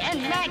 Cheeky,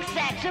 and Max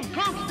Sax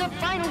approach the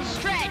final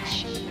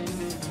stretch.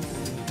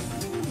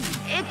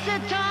 It's a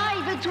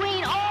tie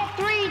between all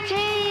three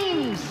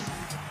teams.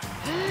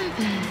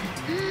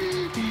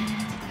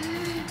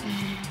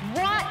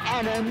 What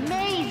an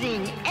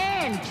amazing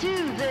end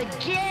to the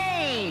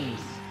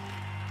games.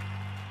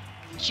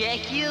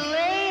 Check you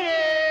later.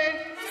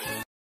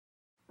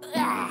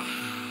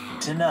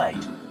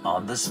 Tonight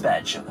on The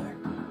Spatula.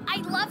 I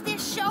love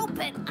this show,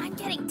 but I'm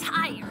getting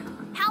tired.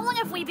 How long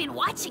have we been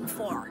watching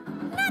for?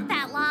 Not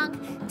that long.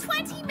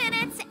 20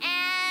 minutes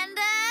and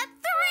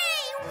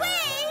 3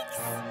 weeks.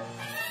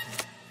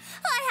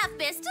 I have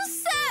missed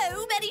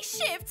so many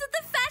shifts at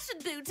the Fashion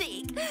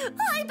Boutique.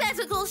 I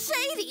better call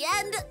Shady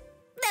and...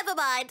 Never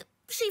mind.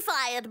 She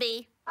fired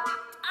me.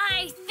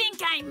 I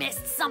think I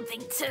missed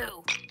something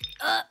too.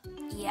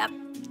 Yep.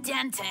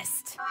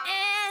 Dentist.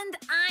 And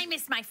I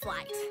missed my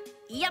flight.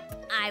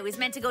 Yep, I was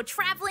meant to go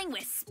traveling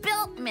with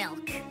Spilt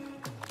Milk.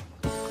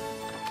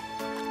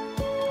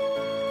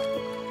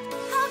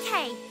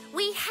 Okay,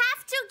 we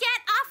have to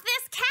get off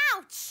this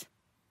couch.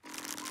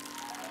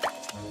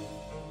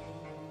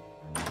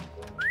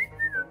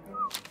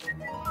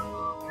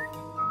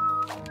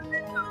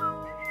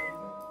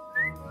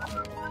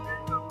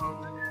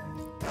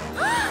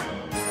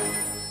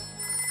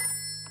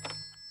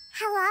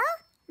 Hello?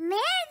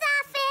 Mayor's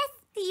office?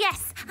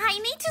 Yes, I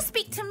need to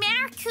speak to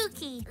Mayor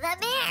Kooky. The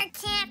mayor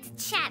can't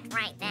chat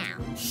right now.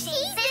 She's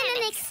in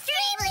an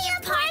extremely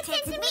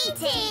important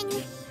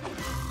meeting.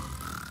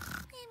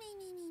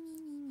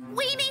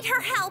 We need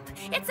her help.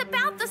 It's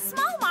about the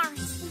Small Mart.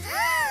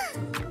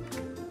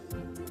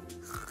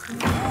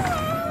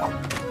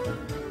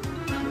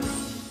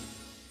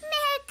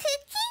 Mayor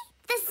Kooky,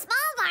 the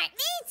Small Mart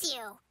needs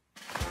you.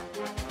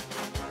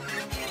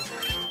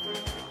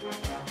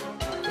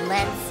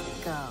 Let's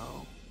go.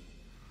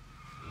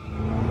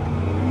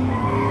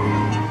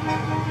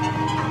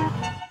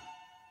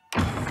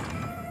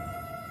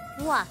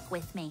 Walk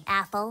with me,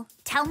 Apple.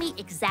 Tell me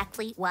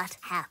exactly what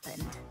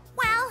happened.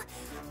 Well,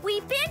 we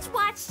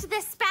binge-watched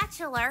The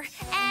Spatula,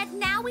 and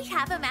now we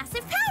have a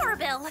massive power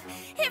bill.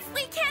 If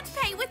we can't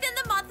pay within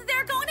the month,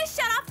 they're going to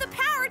shut off the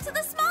power to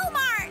the Small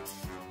Mart.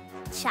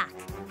 Chuck,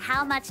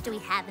 how much do we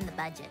have in the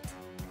budget?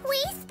 We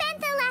spent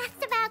the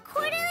last of our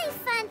quarterly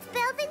funds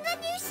building the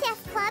new chef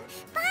club,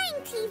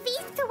 buying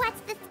TVs to watch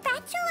The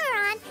Spatula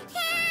on,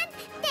 and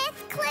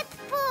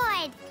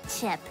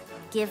Chip,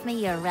 give me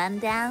your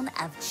rundown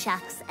of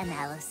Chuck's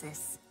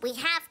analysis. We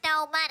have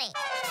no money.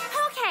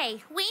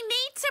 Okay, we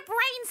need to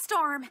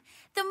brainstorm.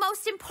 The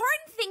most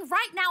important thing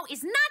right now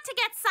is not to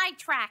get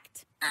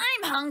sidetracked.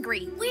 I'm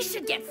hungry. We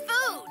should get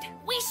food.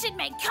 We should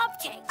make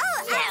cupcakes.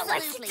 Oh, yeah,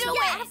 absolutely. let's do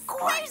it. Of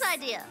course. Great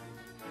idea.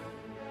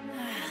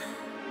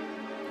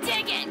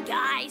 Dig in,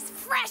 guys.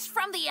 Fresh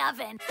from the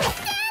oven. Stand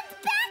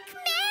back,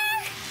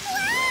 Mare!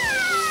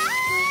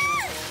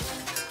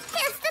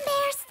 Is the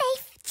mare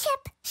safe,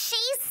 Chip?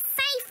 She's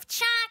safe,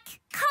 Chuck.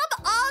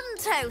 Come on,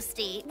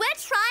 Toasty. We're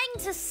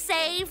trying to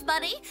save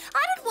money.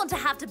 I don't want to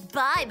have to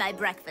buy my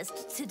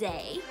breakfast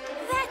today.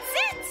 That's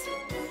it.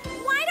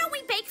 Why don't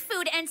we bake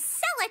food and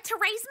sell it to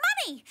raise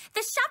money?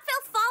 The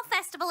Shopville Fall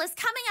Festival is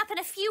coming up in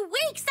a few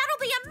weeks. That'll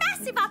be a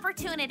massive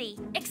opportunity.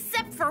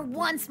 Except for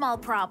one small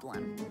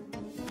problem.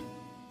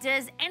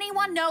 Does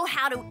anyone know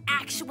how to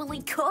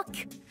actually cook?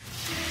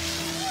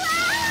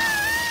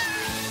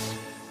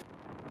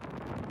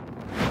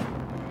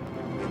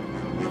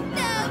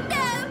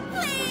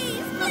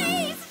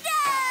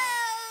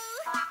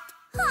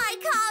 I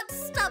can't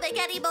stomach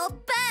any more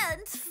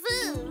burnt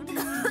food.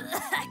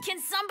 Can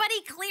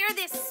somebody clear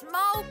this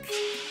smoke?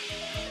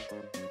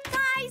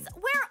 Guys,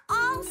 we're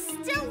all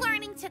still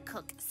learning to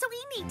cook, so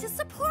we need to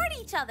support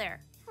each other.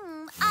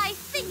 I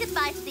think it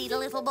might need a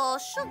little more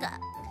sugar.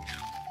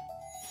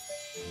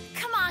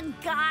 Come on,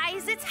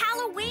 guys, it's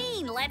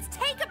Halloween. Let's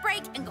take a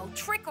break and go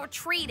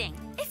trick-or-treating.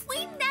 If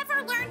we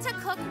never learn to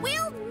cook,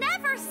 we'll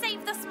never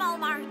save the small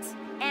mart.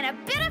 And a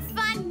bit of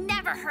fun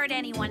never hurt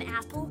anyone,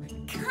 Apple.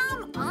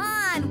 Come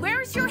on,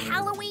 where's your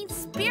Halloween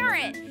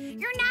spirit?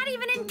 You're not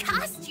even in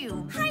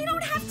costume. I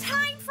don't have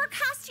time for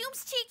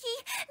costumes,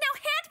 Cheeky. Now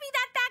hand me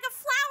that bag of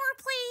flour,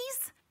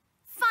 please.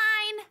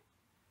 Fine.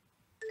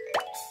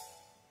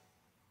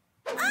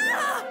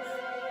 Ah!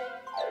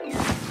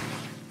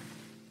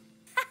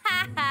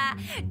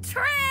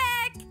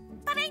 Trick!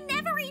 But I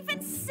never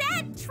even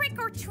said trick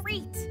or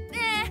treat.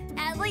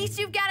 At least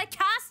you've got a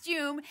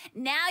costume.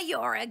 Now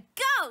you're a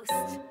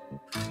ghost.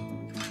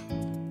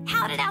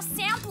 How did our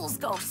samples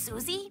go,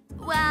 Susie?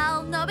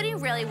 Well, nobody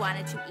really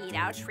wanted to eat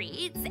our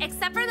treats,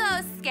 except for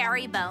those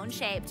scary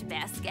bone-shaped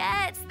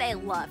biscuits. They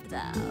loved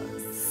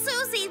those.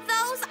 Susie,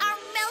 those are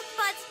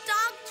Milkbud's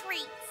dog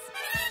treats.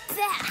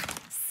 Bah.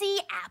 See,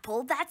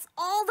 Apple, that's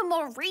all the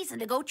more reason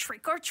to go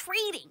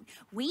trick-or-treating.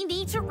 We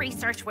need to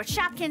research what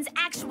Shopkins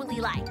actually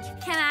like.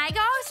 Can I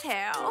go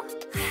too?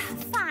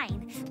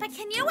 Fine, but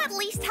can you at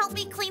least help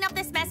me clean up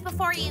this mess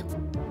before you...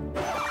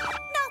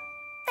 No,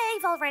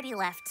 they've already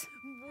left.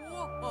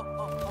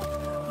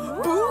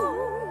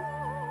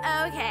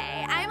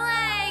 Okay, I'm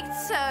like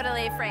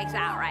totally freaked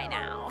out right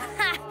now.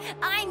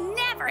 I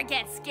never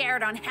get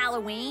scared on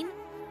Halloween.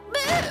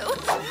 Boo!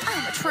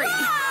 I'm a tree.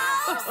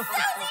 Whoa!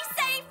 Susie,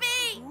 save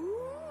me!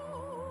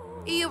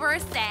 You were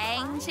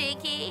saying,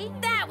 Cheeky?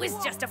 That was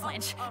just a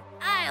flinch.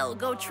 I'll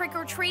go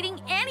trick-or-treating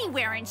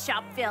anywhere in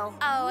Shopville.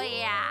 Oh,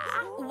 yeah?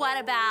 What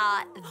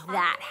about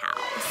that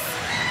house?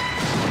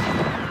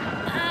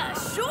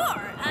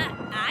 Sure.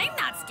 I'm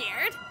not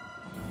scared.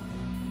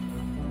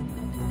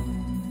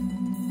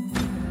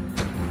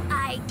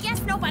 I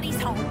guess nobody's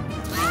home.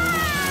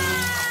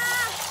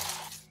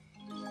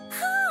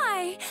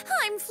 Hi,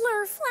 I'm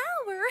Fleur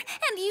Flower,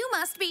 and you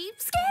must be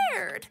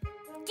scared.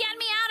 Get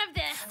me out of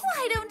this.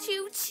 Why don't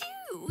you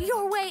chew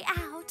your way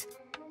out?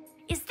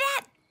 Is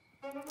that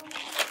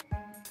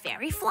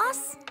fairy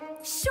floss?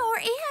 Sure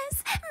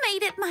is.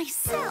 Made it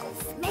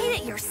myself. Made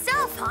it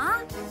yourself,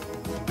 huh?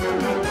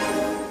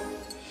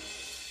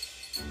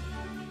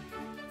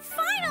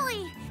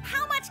 Finally!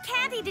 How much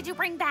candy did you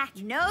bring back?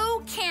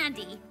 No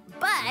candy,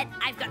 but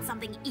I've got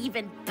something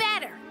even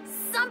better.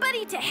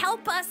 Somebody to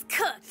help us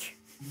cook.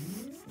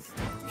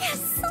 Is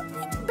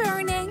something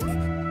burning?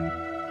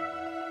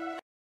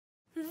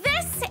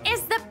 This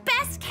is the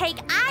best cake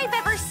I've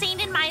ever seen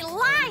in my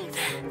life.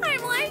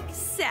 I'm like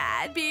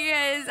sad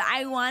because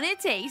I want to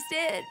taste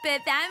it,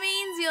 but that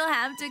means you'll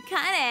have to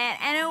cut it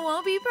and it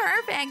won't be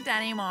perfect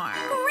anymore.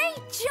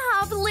 Great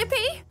job,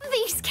 Lippy.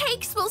 These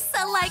cakes will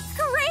sell like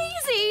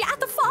crazy at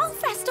the fall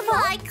festival.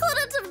 I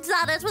couldn't have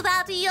done it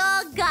without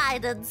your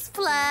guidance,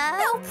 Fleur.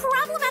 No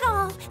problem at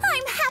all.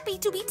 I'm happy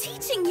to be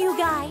teaching you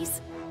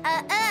guys.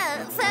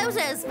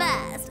 Photos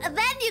first.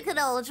 Then you can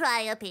all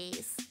try a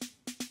piece.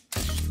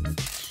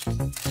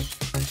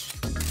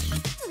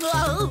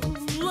 Whoa,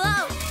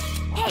 whoa.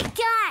 Hey,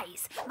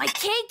 guys, my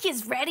cake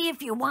is ready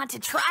if you want to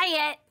try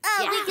it. Oh,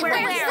 yeah, we can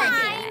wear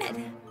it.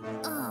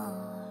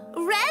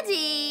 Oh.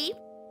 Ready?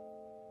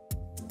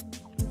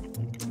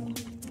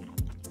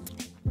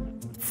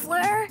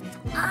 Fleur,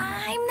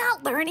 I'm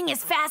not learning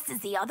as fast as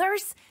the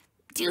others.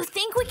 Do you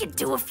think we could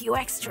do a few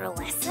extra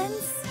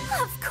lessons?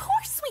 Of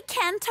course we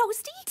can,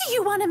 Toasty. Do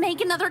you want to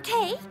make another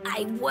cake?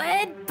 I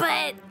would,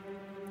 but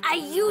I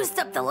used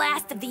up the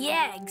last of the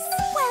eggs.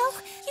 Well,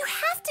 you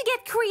have to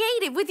get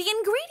creative with the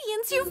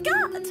ingredients you've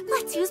got.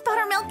 Let's use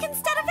buttermilk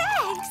instead of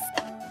eggs.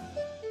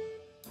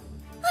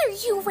 Are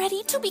you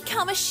ready to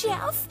become a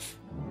chef?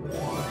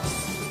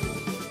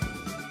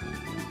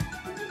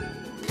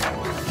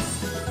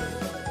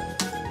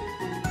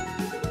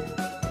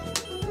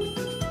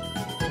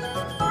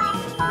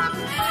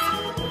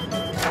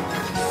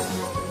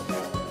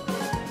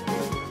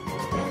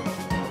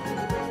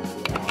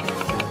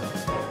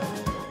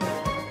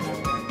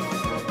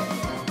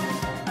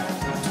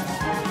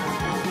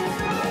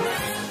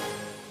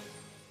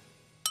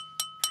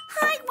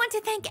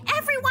 to thank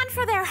everyone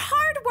for their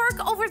hard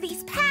work over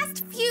these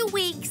past few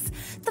weeks.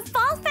 The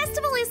Fall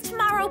Festival is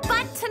tomorrow,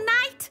 but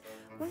tonight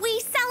we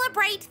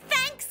celebrate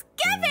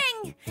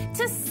Thanksgiving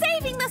to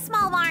Saving the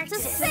Small Mart. To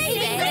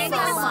Saving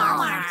the Small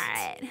Mart.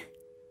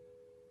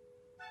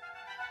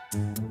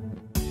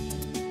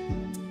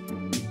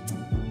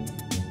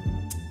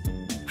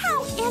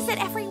 How is it,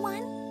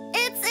 everyone?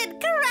 It's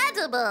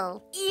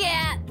incredible.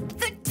 Yeah,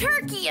 the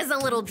turkey is a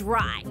little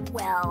dry.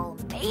 Well,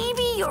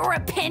 maybe your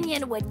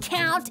opinion would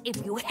count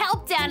if you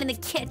helped out in the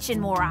kitchen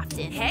more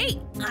often. Hey,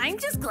 I'm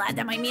just glad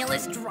that my meal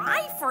is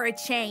dry for a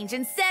change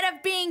instead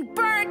of being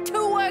burnt to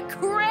a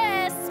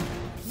crisp.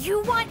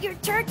 You want your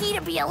turkey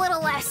to be a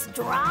little less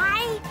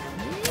dry?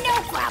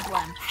 No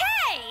problem.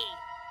 Hey!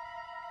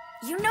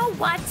 You know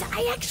what?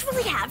 I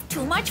actually have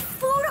too much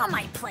food on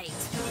my plate.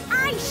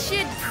 I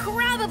should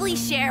probably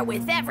share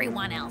with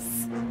everyone else.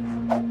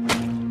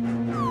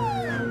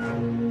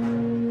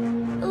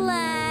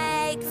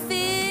 Like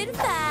food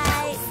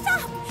fight.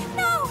 Stop!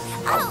 No!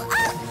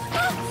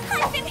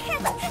 I've been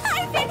hit!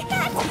 I've been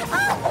hit!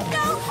 Oh,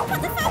 no!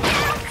 Put the phone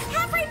down!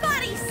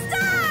 Everybody,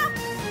 stop!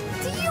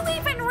 Do you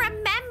even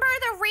remember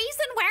the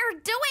reason we're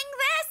doing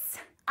this?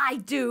 I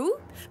do,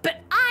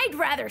 but I'd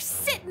rather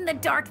sit in the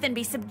dark than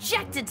be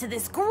subjected to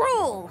this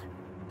gruel.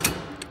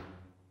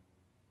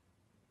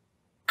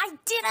 I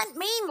didn't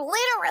mean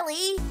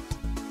literally.